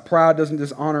boast. Not proud. Doesn't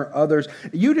dishonor others.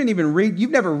 You've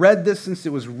never read this since it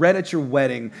was read at your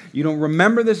wedding. You don't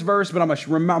remember this verse, but I'm going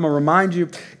to remind you.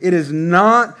 It is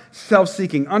not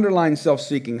self-seeking. Underline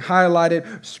self-seeking. Highlight it.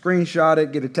 Screenshot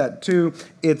it. Get a tattoo.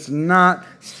 It's not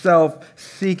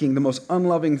self-seeking. The most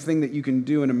unloving thing that you can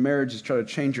do in a marriage is try to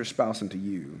change your spouse into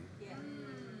you.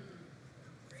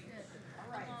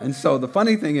 And so the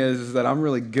funny thing is that I'm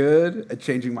really good at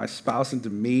changing my spouse into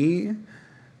me. I don't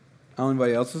know if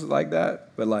anybody else is like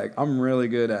that, but I'm really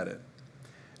good at it.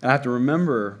 And I have to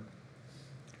remember,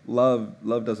 love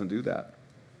doesn't do that.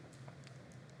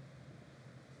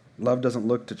 Love doesn't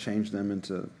look to change them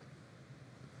into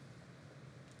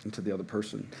the other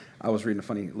person. I was reading a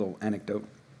funny little anecdote.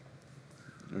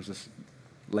 There's this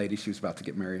lady, she was about to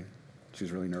get married. She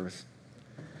was really nervous.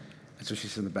 And so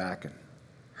she's in the back, and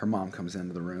her mom comes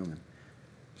into the room, and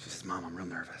she says, Mom, I'm real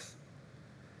nervous.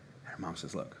 And her mom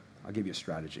says, look, I'll give you a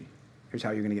strategy. Here's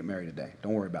how you're going to get married today.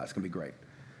 Don't worry about it. It's going to be great.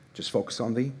 Just focus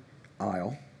on the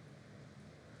aisle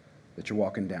that you're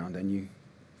walking down. Then you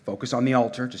focus on the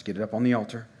altar. Just get it up on the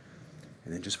altar.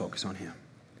 And then just focus on him.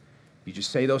 You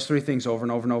just say those 3 things over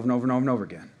and over and over and over and over and over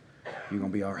again. You're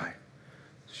going to be all right.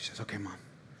 So she says, okay, Mom.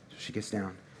 So she gets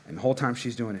down. And the whole time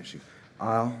she's doing it,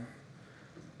 aisle,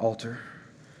 altar,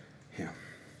 him.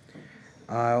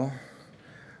 Aisle,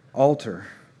 altar,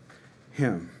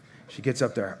 him. She gets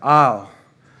up there. Aisle,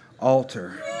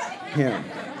 altar, him.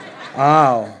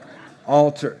 Aisle,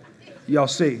 altar. Y'all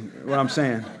see what I'm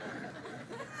saying?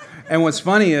 And what's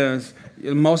funny is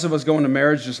most of us go into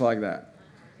marriage just like that.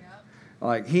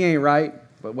 Like, he ain't right,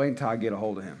 but wait until I get a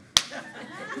hold of him.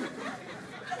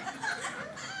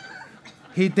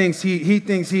 He thinks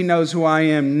he knows who I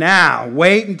am now.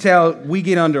 Wait until we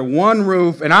get under one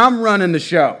roof and I'm running the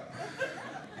show.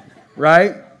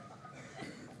 Right?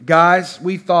 Guys,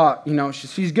 we thought,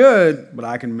 she's good, but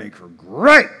I can make her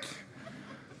great.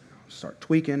 Start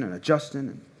tweaking and adjusting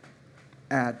and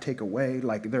add, take away,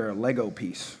 like they're a Lego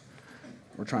piece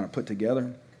we're trying to put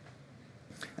together.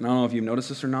 And I don't know if you've noticed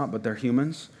this or not, but they're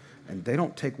humans, and they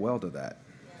don't take well to that.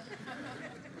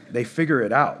 They figure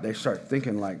it out. They start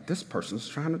thinking like, this person's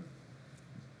trying to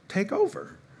take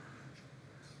over.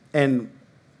 And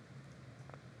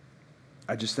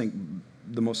I just think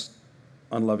the most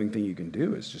unloving thing you can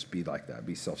do is just be like that,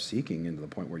 be self-seeking into the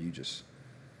point where you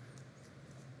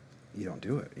don't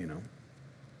do it,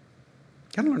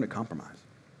 Got to learn to compromise.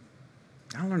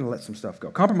 Got to learn to let some stuff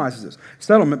go. Compromise is this: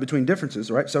 settlement between differences,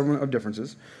 right? Settlement of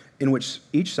differences in which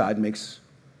each side makes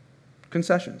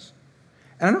concessions.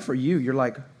 And I know for you, you're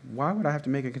like, why would I have to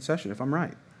make a concession if I'm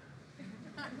right?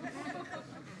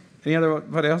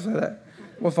 Anybody else say that?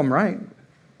 Well, if I'm right,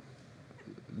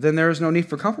 then there is no need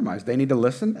for compromise. They need to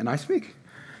listen, and I speak.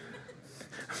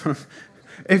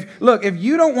 If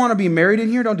you don't want to be married in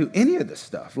here, don't do any of this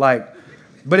stuff.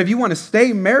 But if you want to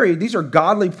stay married, these are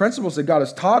godly principles that God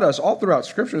has taught us all throughout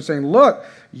Scripture, saying, look,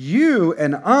 you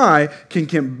and I can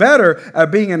get better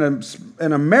at being in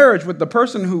a marriage with the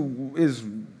person who is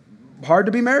hard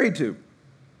to be married to.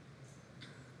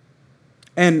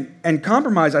 And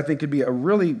compromise, I think, could be a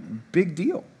really big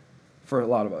deal for a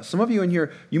lot of us. Some of you in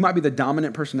here, you might be the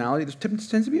dominant personality. There tends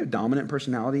to be a dominant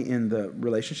personality in the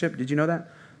relationship. Did you know that?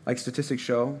 Like statistics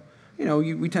show.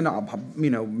 We tend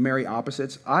to, marry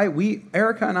opposites.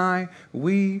 Erica and I,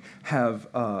 we have,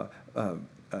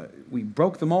 we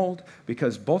broke the mold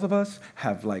because both of us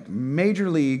have like major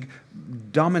league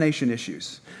domination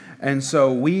issues. And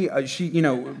so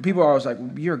people are always like,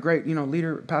 you're a great,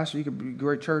 leader, pastor, you could be a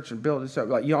great church and build this up.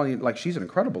 She's an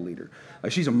incredible leader.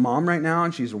 Like, she's a mom right now,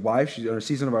 and she's a wife. She's in a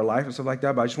season of our life and stuff like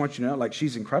that. But I just want you to know,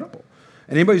 she's incredible.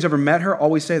 And anybody who's ever met her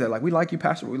always say that. We like you,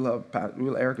 pastor. We love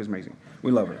Erica's amazing.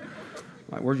 We love her.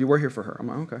 We're here for her. I'm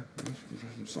like, okay.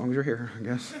 As long as you're here, I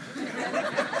guess.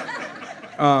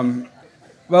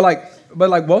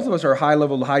 But both of us are high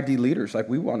level, high D leaders.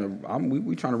 We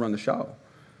trying to run the show.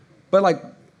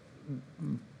 But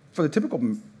for the typical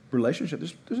relationship,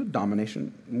 there's a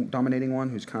dominating one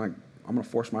who's kind of, I'm going to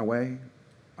force my way.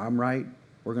 I'm right.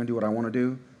 We're going to do what I want to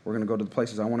do. We're going to go to the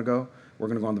places I want to go. We're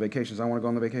going to go on the vacations I want to go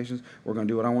on the vacations. We're going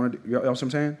to do what I want to do. You know what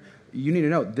I'm saying? You need to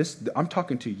know this. I'm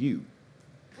talking to you.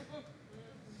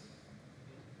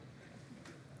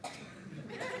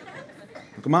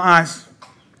 Look at my eyes.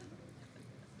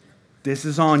 This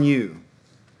is on you.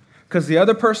 Because the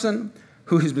other person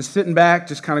who has been sitting back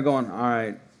just kind of going, all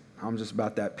right, I'm just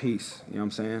about that peace. You know what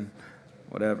I'm saying?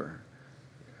 Whatever.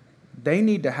 They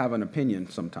need to have an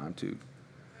opinion sometime too.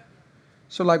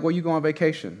 So you go on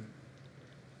vacation.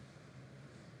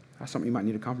 That's something you might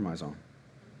need to compromise on.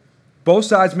 Both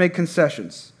sides make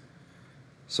concessions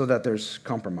so that there's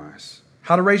compromise.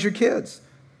 How to raise your kids.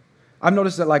 I've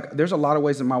noticed that there's a lot of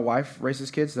ways that my wife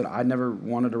raises kids that I never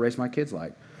wanted to raise my kids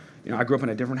like. I grew up in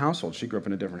a different household. She grew up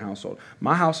in a different household.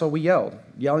 My household, we yelled.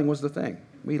 Yelling was the thing.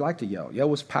 We liked to yell. Yell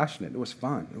was passionate. It was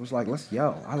fun. It was let's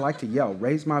yell. I like to yell.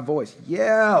 Raise my voice.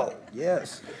 Yell.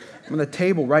 Yes. I'm at the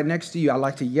table right next to you. I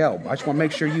like to yell. I just want to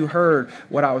make sure you heard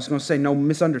what I was going to say. No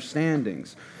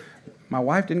misunderstandings. My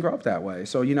wife didn't grow up that way.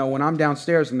 So, when I'm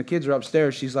downstairs and the kids are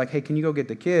upstairs, she's like, hey, can you go get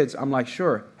the kids? I'm like,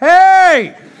 sure.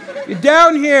 Hey, get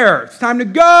down here. It's time to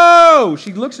go.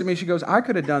 She looks at me. She goes, I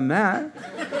could have done that.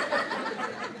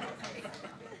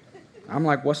 I'm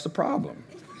like, what's the problem?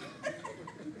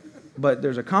 But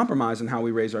there's a compromise in how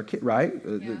we raise our kid, right?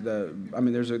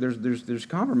 There's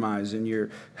compromise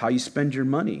in how you spend your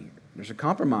money. There's a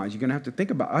compromise you're going to have to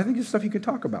think about. I think it's stuff you can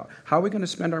talk about. How are we going to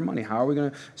spend our money? How are we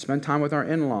going to spend time with our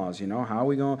in-laws? How are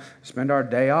we going to spend our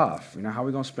day off? How are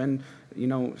we going to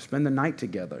spend the night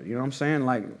together? You know what I'm saying?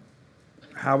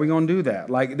 How are we going to do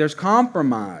that? There's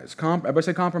compromise. Everybody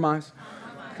say compromise.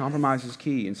 Compromise is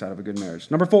key inside of a good marriage.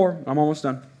 Number 4, I'm almost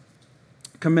done.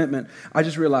 Commitment. I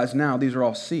just realized now these are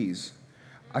all C's.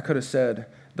 I could have said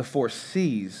the 4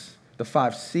 C's, the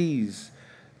 5 C's.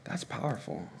 That's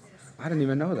powerful. I didn't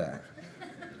even know that.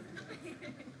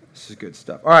 This is good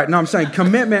stuff. All right, now I'm saying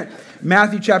commitment.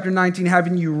 Matthew chapter 19,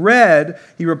 having you read,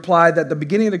 he replied that the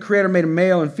beginning of the Creator made a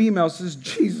male and female. This is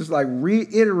Jesus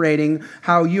reiterating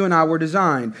how you and I were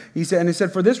designed. He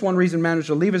said, for this one reason, man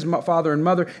shall leave his father and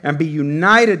mother and be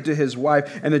united to his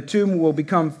wife, and the two will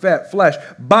become flesh.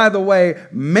 By the way,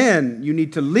 men, you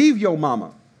need to leave your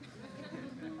mama.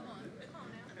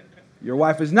 Your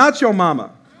wife is not your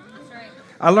mama.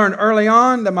 I learned early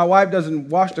on that my wife doesn't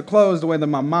wash the clothes the way that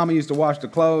my mama used to wash the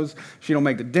clothes. She don't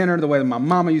make the dinner the way that my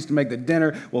mama used to make the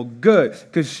dinner. Well, good,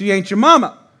 because she ain't your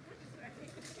mama.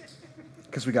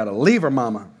 Because we got to leave her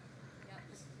mama.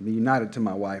 Be united to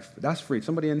my wife. That's free.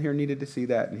 Somebody in here needed to see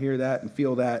that and hear that and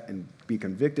feel that and be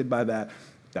convicted by that.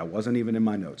 That wasn't even in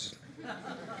my notes.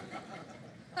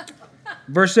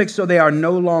 Verse 6, so they are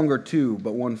no longer two,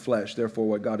 but one flesh. Therefore,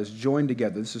 what God has joined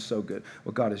together, this is so good.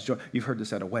 What God has joined, you've heard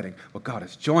this at a wedding. What God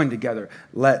has joined together,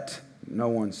 let no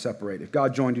one separate. If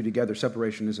God joined you together,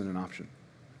 separation isn't an option.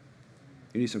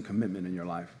 You need some commitment in your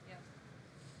life.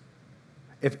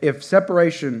 Yeah. If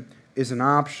separation is an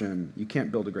option, you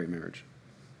can't build a great marriage.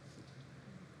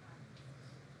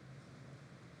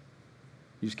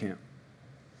 You just can't.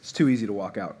 It's too easy to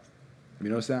walk out. Have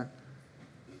you noticed that?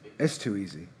 It's too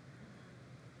easy.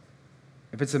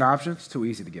 If it's an option, it's too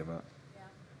easy to give up. Yeah.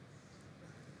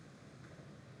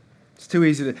 It's too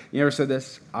easy to, you ever said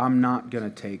this? I'm not going to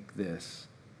take this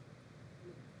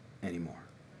anymore.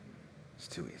 It's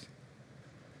too easy.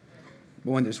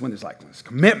 But when there's like this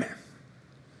commitment,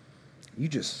 you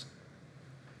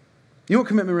know what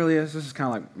commitment really is? This is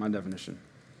kind of like my definition.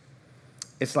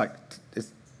 It's like,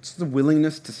 it's the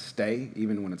willingness to stay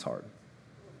even when it's hard.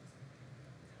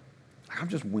 I'm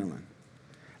just willing.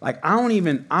 Like, I'm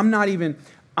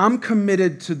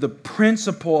committed to the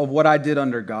principle of what I did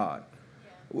under God.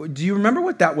 Yeah. Do you remember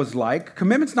what that was like?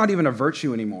 Commitment's not even a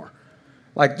virtue anymore.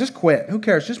 Like, just quit. Who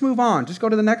cares? Just move on. Just go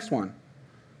to the next one.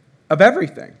 Of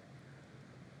everything.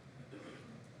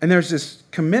 And there's this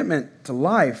commitment to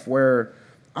life where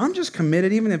I'm just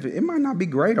committed even if it might not be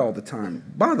great all the time.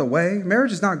 By the way,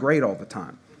 marriage is not great all the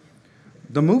time.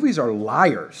 The movies are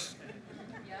liars.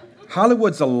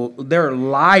 They're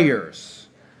liars.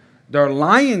 They're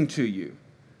lying to you.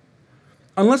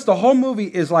 Unless the whole movie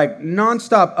is like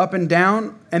nonstop up and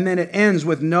down, and then it ends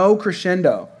with no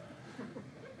crescendo.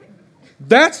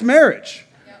 That's marriage,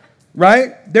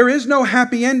 right? There is no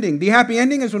happy ending. The happy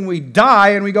ending is when we die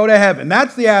and we go to heaven.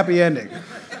 That's the happy ending.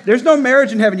 There's no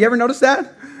marriage in heaven. You ever notice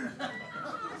that?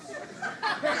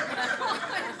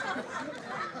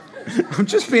 I'm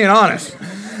just being honest.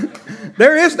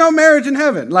 There is no marriage in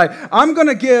heaven. Like, I'm going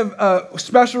to give a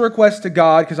special request to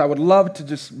God because I would love to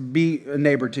just be a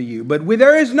neighbor to you. But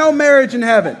there is no marriage in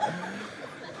heaven.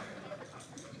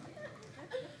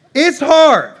 It's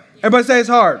hard. Everybody say it's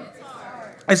hard.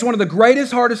 It's one of the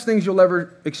greatest, hardest things you'll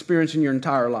ever experience in your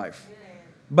entire life.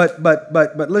 But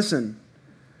listen,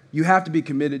 you have to be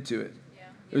committed to it.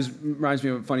 It reminds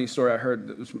me of a funny story I heard.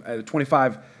 That was at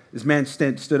 25. This man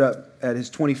stood up at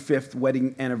his 25th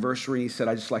wedding anniversary. He said,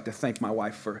 "I'd just like to thank my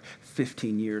wife for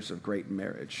 15 years of great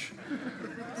marriage."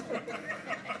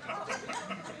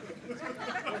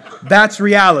 That's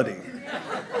reality.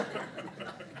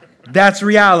 That's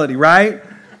reality, right?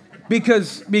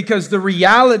 Because the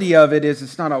reality of it is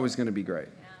it's not always going to be great.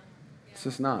 It's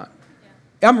just not.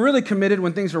 I'm really committed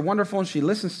when things are wonderful and she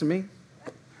listens to me.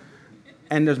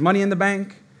 And there's money in the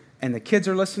bank. And the kids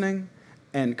are listening.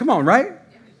 And come on, right?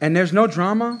 And there's no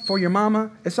drama for your mama.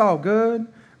 It's all good.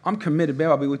 I'm committed, babe.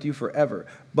 I'll be with you forever.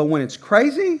 But when it's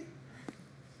crazy,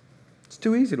 it's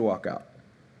too easy to walk out.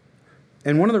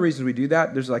 And one of the reasons we do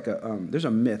that, there's a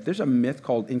myth. There's a myth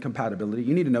called incompatibility.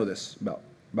 You need to know this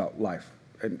about life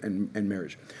and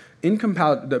marriage.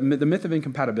 The myth of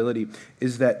incompatibility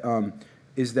is that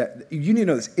you need to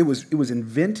know this. It was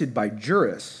invented by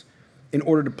jurists in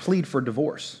order to plead for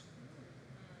divorce.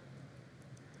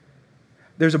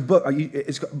 There's a book,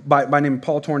 it's by name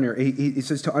Paul Tournier. He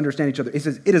says to understand each other. He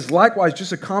says, it is likewise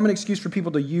just a common excuse for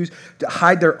people to use to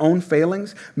hide their own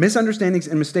failings. Misunderstandings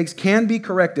and mistakes can be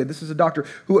corrected. This is a doctor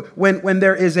who, when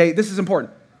there is this is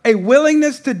important, a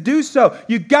willingness to do so.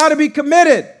 You got to be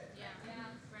committed. Yeah,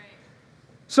 right.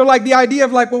 So like the idea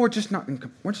of like, well, we're just not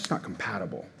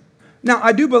compatible. Now,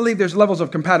 I do believe there's levels of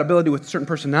compatibility with certain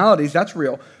personalities. That's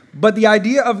real. But the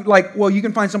idea of like, well, you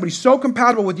can find somebody so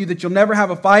compatible with you that you'll never have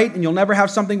a fight and you'll never have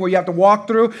something where you have to walk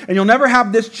through and you'll never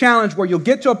have this challenge where you'll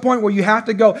get to a point where you have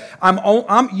to go,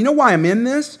 you know why I'm in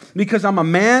this? Because I'm a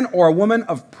man or a woman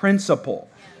of principle.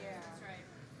 Yeah, that's right.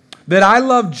 That I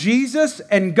love Jesus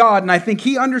and God and I think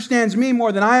He understands me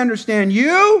more than I understand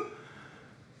you.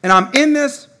 And I'm in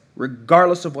this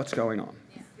regardless of what's going on.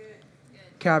 Yeah.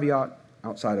 Good. Caveat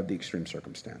outside of the extreme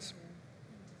circumstance.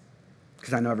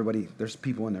 Because I know there's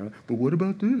people in there, but what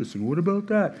about this and what about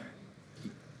that?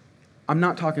 I'm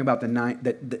not talking about the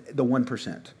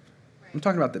 1%. I'm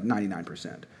talking about the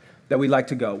 99% that we like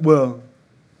to go, well,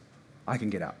 I can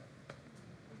get out.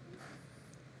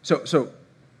 So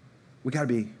we got to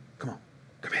be, come on,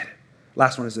 committed.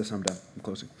 Last one is this, I'm done, I'm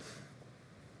closing.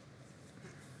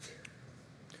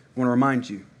 I want to remind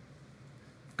you,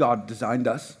 God designed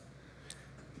us.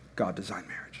 God designed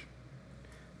marriage.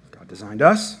 God designed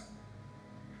us.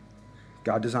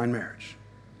 God designed marriage.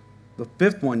 The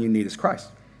fifth one you need is Christ.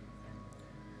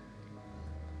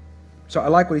 So I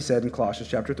like what he said in Colossians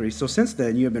chapter 3. So since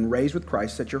then, you have been raised with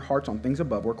Christ. Set your hearts on things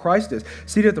above, where Christ is,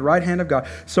 seated at the right hand of God.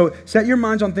 So set your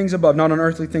minds on things above, not on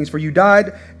earthly things. For you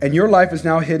died, and your life is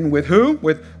now hidden with who?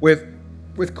 With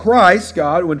Christ,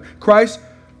 God. When Christ,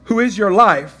 who is your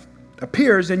life,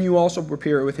 appears, then you also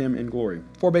appear with him in glory.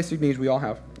 4 basic needs we all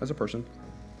have as a person: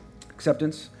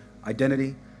 acceptance,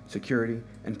 identity, security,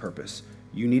 and purpose.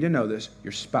 You need to know this.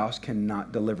 Your spouse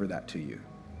cannot deliver that to you.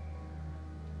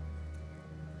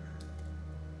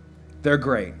 They're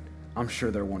great. I'm sure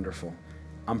they're wonderful.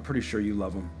 I'm pretty sure you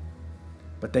love them.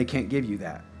 But they can't give you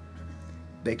that.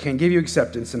 They can't give you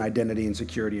acceptance and identity and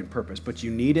security and purpose, but you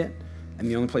need it, and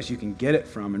the only place you can get it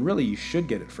from, and really you should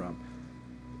get it from,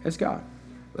 is God.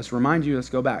 Let's remind you, let's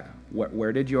go back.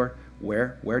 Where did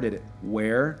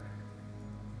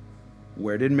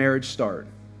marriage start?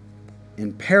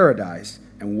 In paradise.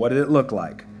 And what did it look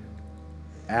like?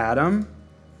 Adam,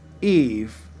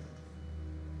 Eve,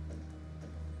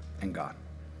 and God.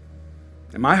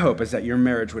 And my hope is that your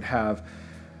marriage would have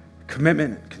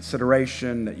commitment and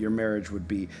consideration, that your marriage would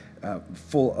be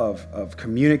full of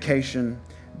communication,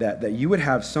 that you would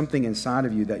have something inside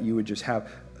of you, that you would just have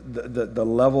the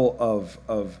level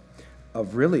of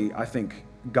really, I think,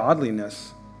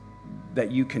 godliness,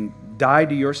 that you can die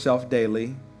to yourself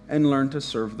daily and learn to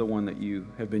serve the one that you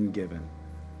have been given.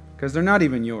 Because they're not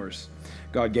even yours.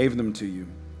 God gave them to you.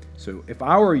 So if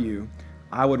I were you,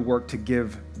 I would work to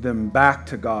give them back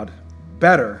to God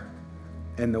better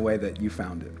in the way that you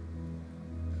found it.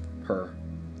 Her,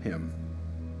 him,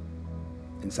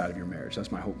 inside of your marriage.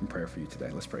 That's my hope and prayer for you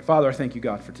today. Let's pray. Father, I thank you,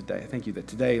 God, for today. I thank you that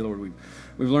today, Lord, we've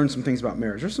learned some things about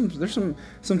marriage. There's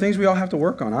some things we all have to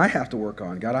work on. I have to work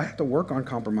on. God, I have to work on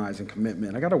compromise and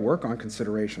commitment. I got to work on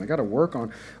consideration. I got to work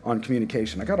on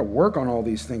communication. I got to work on all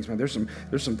these things, man. There's some.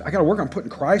 I got to work on putting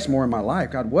Christ more in my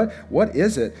life. God, what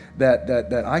is it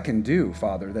that I can do,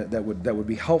 Father, that would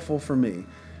be helpful for me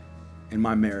in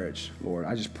my marriage, Lord?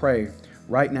 I just pray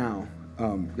right now,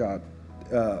 God,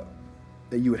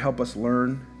 that you would help us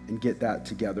learn and get that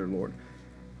together, Lord.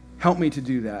 Help me to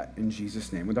do that in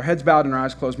Jesus' name. With our heads bowed and our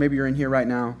eyes closed, maybe you're in here right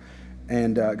now,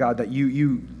 and God, that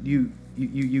you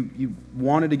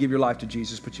wanted to give your life to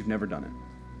Jesus, but you've never done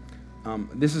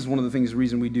it. This is one of the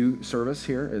reason we do service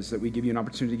here, is that we give you an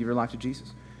opportunity to give your life to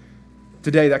Jesus.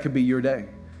 Today, that could be your day.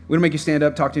 We don't make you stand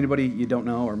up, talk to anybody you don't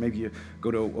know, or maybe you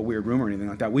go to a weird room or anything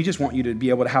like that. We just want you to be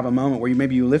able to have a moment where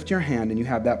maybe you lift your hand and you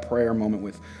have that prayer moment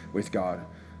with God.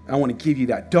 I want to give you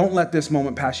that. Don't let this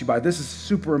moment pass you by. This is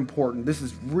super important. This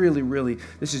is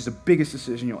this is the biggest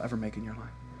decision you'll ever make in your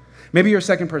life. Maybe you're a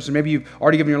second person. Maybe you've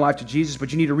already given your life to Jesus,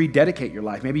 but you need to rededicate your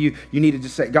life. Maybe you need to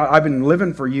just say, God, I've been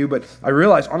living for you, but I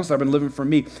realize, honestly, I've been living for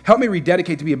me. Help me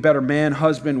rededicate to be a better man,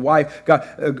 husband, wife, God,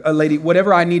 a lady,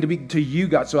 whatever I need to be to you,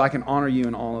 God, so I can honor you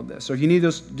in all of this. So if you need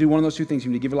to do one of those two things,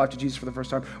 you need to give your life to Jesus for the first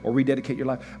time or rededicate your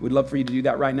life. We'd love for you to do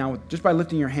that right now just by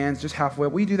lifting your hands just halfway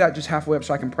up. Will you do that just halfway up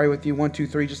so I can pray with you? 1, 2,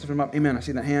 3, just lift them up. Amen. I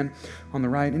see that hand on the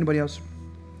right. Anybody else?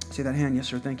 I see that hand. Yes,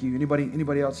 sir. Thank you.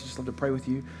 Anybody else? Just love to pray with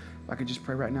you. I could just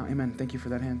pray right now. Amen. Thank you for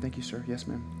that hand. Thank you, sir. Yes,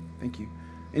 ma'am. Thank you.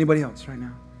 Anybody else right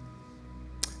now?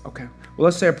 Okay. Well,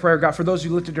 let's say a prayer. God, for those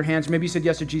who lifted your hands, maybe you said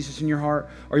yes to Jesus in your heart,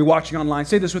 or you're watching online,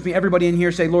 say this with me. Everybody in here,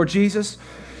 say, Lord Jesus,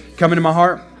 come into my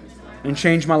heart and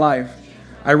change my life.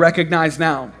 I recognize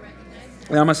now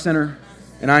that I'm a sinner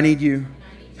and I need you.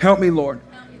 Help me, Lord,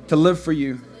 to live for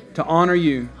you, to honor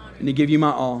you, and to give you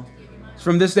my all.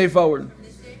 From this day forward,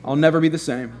 I'll never be the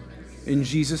same. In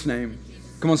Jesus' name.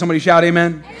 Come on, somebody shout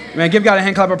amen. Amen. Give God a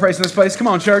hand clap of praise in this place. Come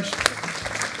on, church.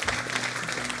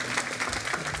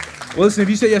 Well, listen, if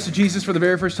you say yes to Jesus for the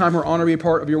very first time or honor to be a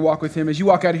part of your walk with him, as you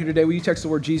walk out of here today, will you text the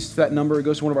word Jesus to that number? It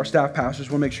goes to one of our staff pastors.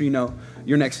 We'll make sure you know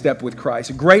your next step with Christ.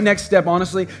 A great next step,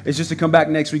 honestly, is just to come back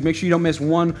next week. Make sure you don't miss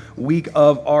 1 week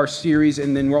of our series.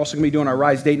 And then we're also going to be doing our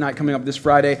Rise Date Night coming up this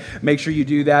Friday. Make sure you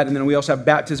do that. And then we also have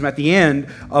baptism at the end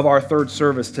of our third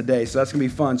service today. So that's going to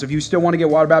be fun. So if you still want to get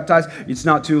water baptized, it's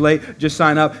not too late. Just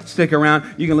sign up. Stick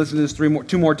around. You can listen to this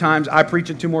 2 more times. I preach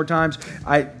it 2 more times.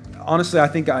 Honestly, I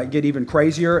think I get even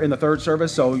crazier in the third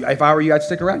service. So if I were you, I'd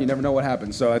stick around. You never know what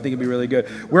happens. So I think it'd be really good.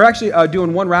 We're actually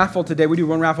doing 1 raffle today. We do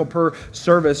 1 raffle per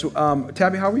service.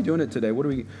 Tabby, how are we doing it today?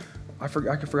 I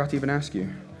forgot to even ask you.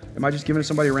 Am I just giving it to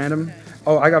somebody random?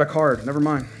 Oh, I got a card. Never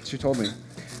mind. She told me.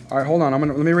 All right, hold on.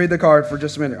 Let me read the card for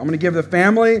just a minute. I'm going to give the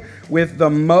family with the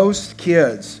most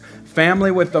kids.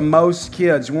 Family with the most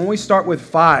kids. When we start with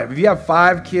 5, if you have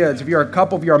 5 kids, if you're a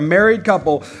couple, if you're a married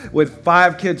couple with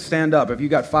 5 kids, stand up. If you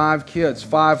got 5 kids,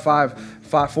 5, 5,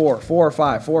 5, 4, 4,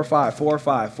 5, 4, 5, 4,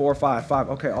 5, 4, 5, 5.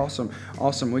 Okay,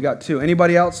 awesome. We got 2.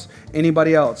 Anybody else?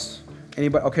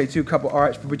 Anybody? Okay, 2 couple. All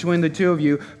right, between the 2 of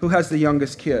you, who has the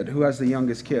youngest kid? Who has the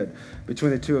youngest kid?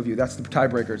 Between the 2 of you. That's the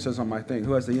tiebreaker. It says on my thing.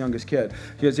 Who has the youngest kid?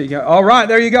 All right,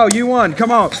 there you go. You won. Come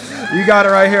on. You got it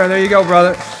right here. There you go,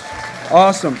 brother.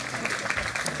 Awesome.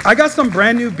 I got some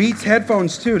brand new Beats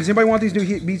headphones, too. Does anybody want these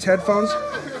new Beats headphones?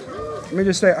 Let me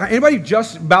just say, anybody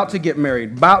just about to get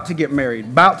married? About to get married?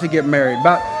 About to get married?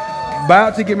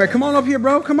 About to get married? Come on up here,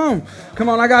 bro. Come on. Come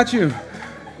on, I got you.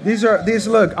 These,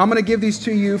 look, I'm going to give these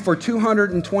to you for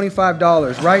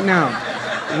 $225 right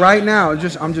now. Right now.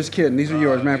 I'm just kidding. These are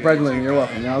yours, man. President, you're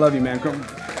welcome. Yeah, I love you, man.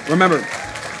 Remember,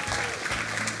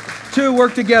 2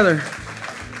 work together.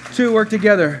 2 work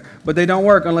together, but they don't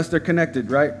work unless they're connected,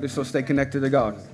 right? So stay connected to God.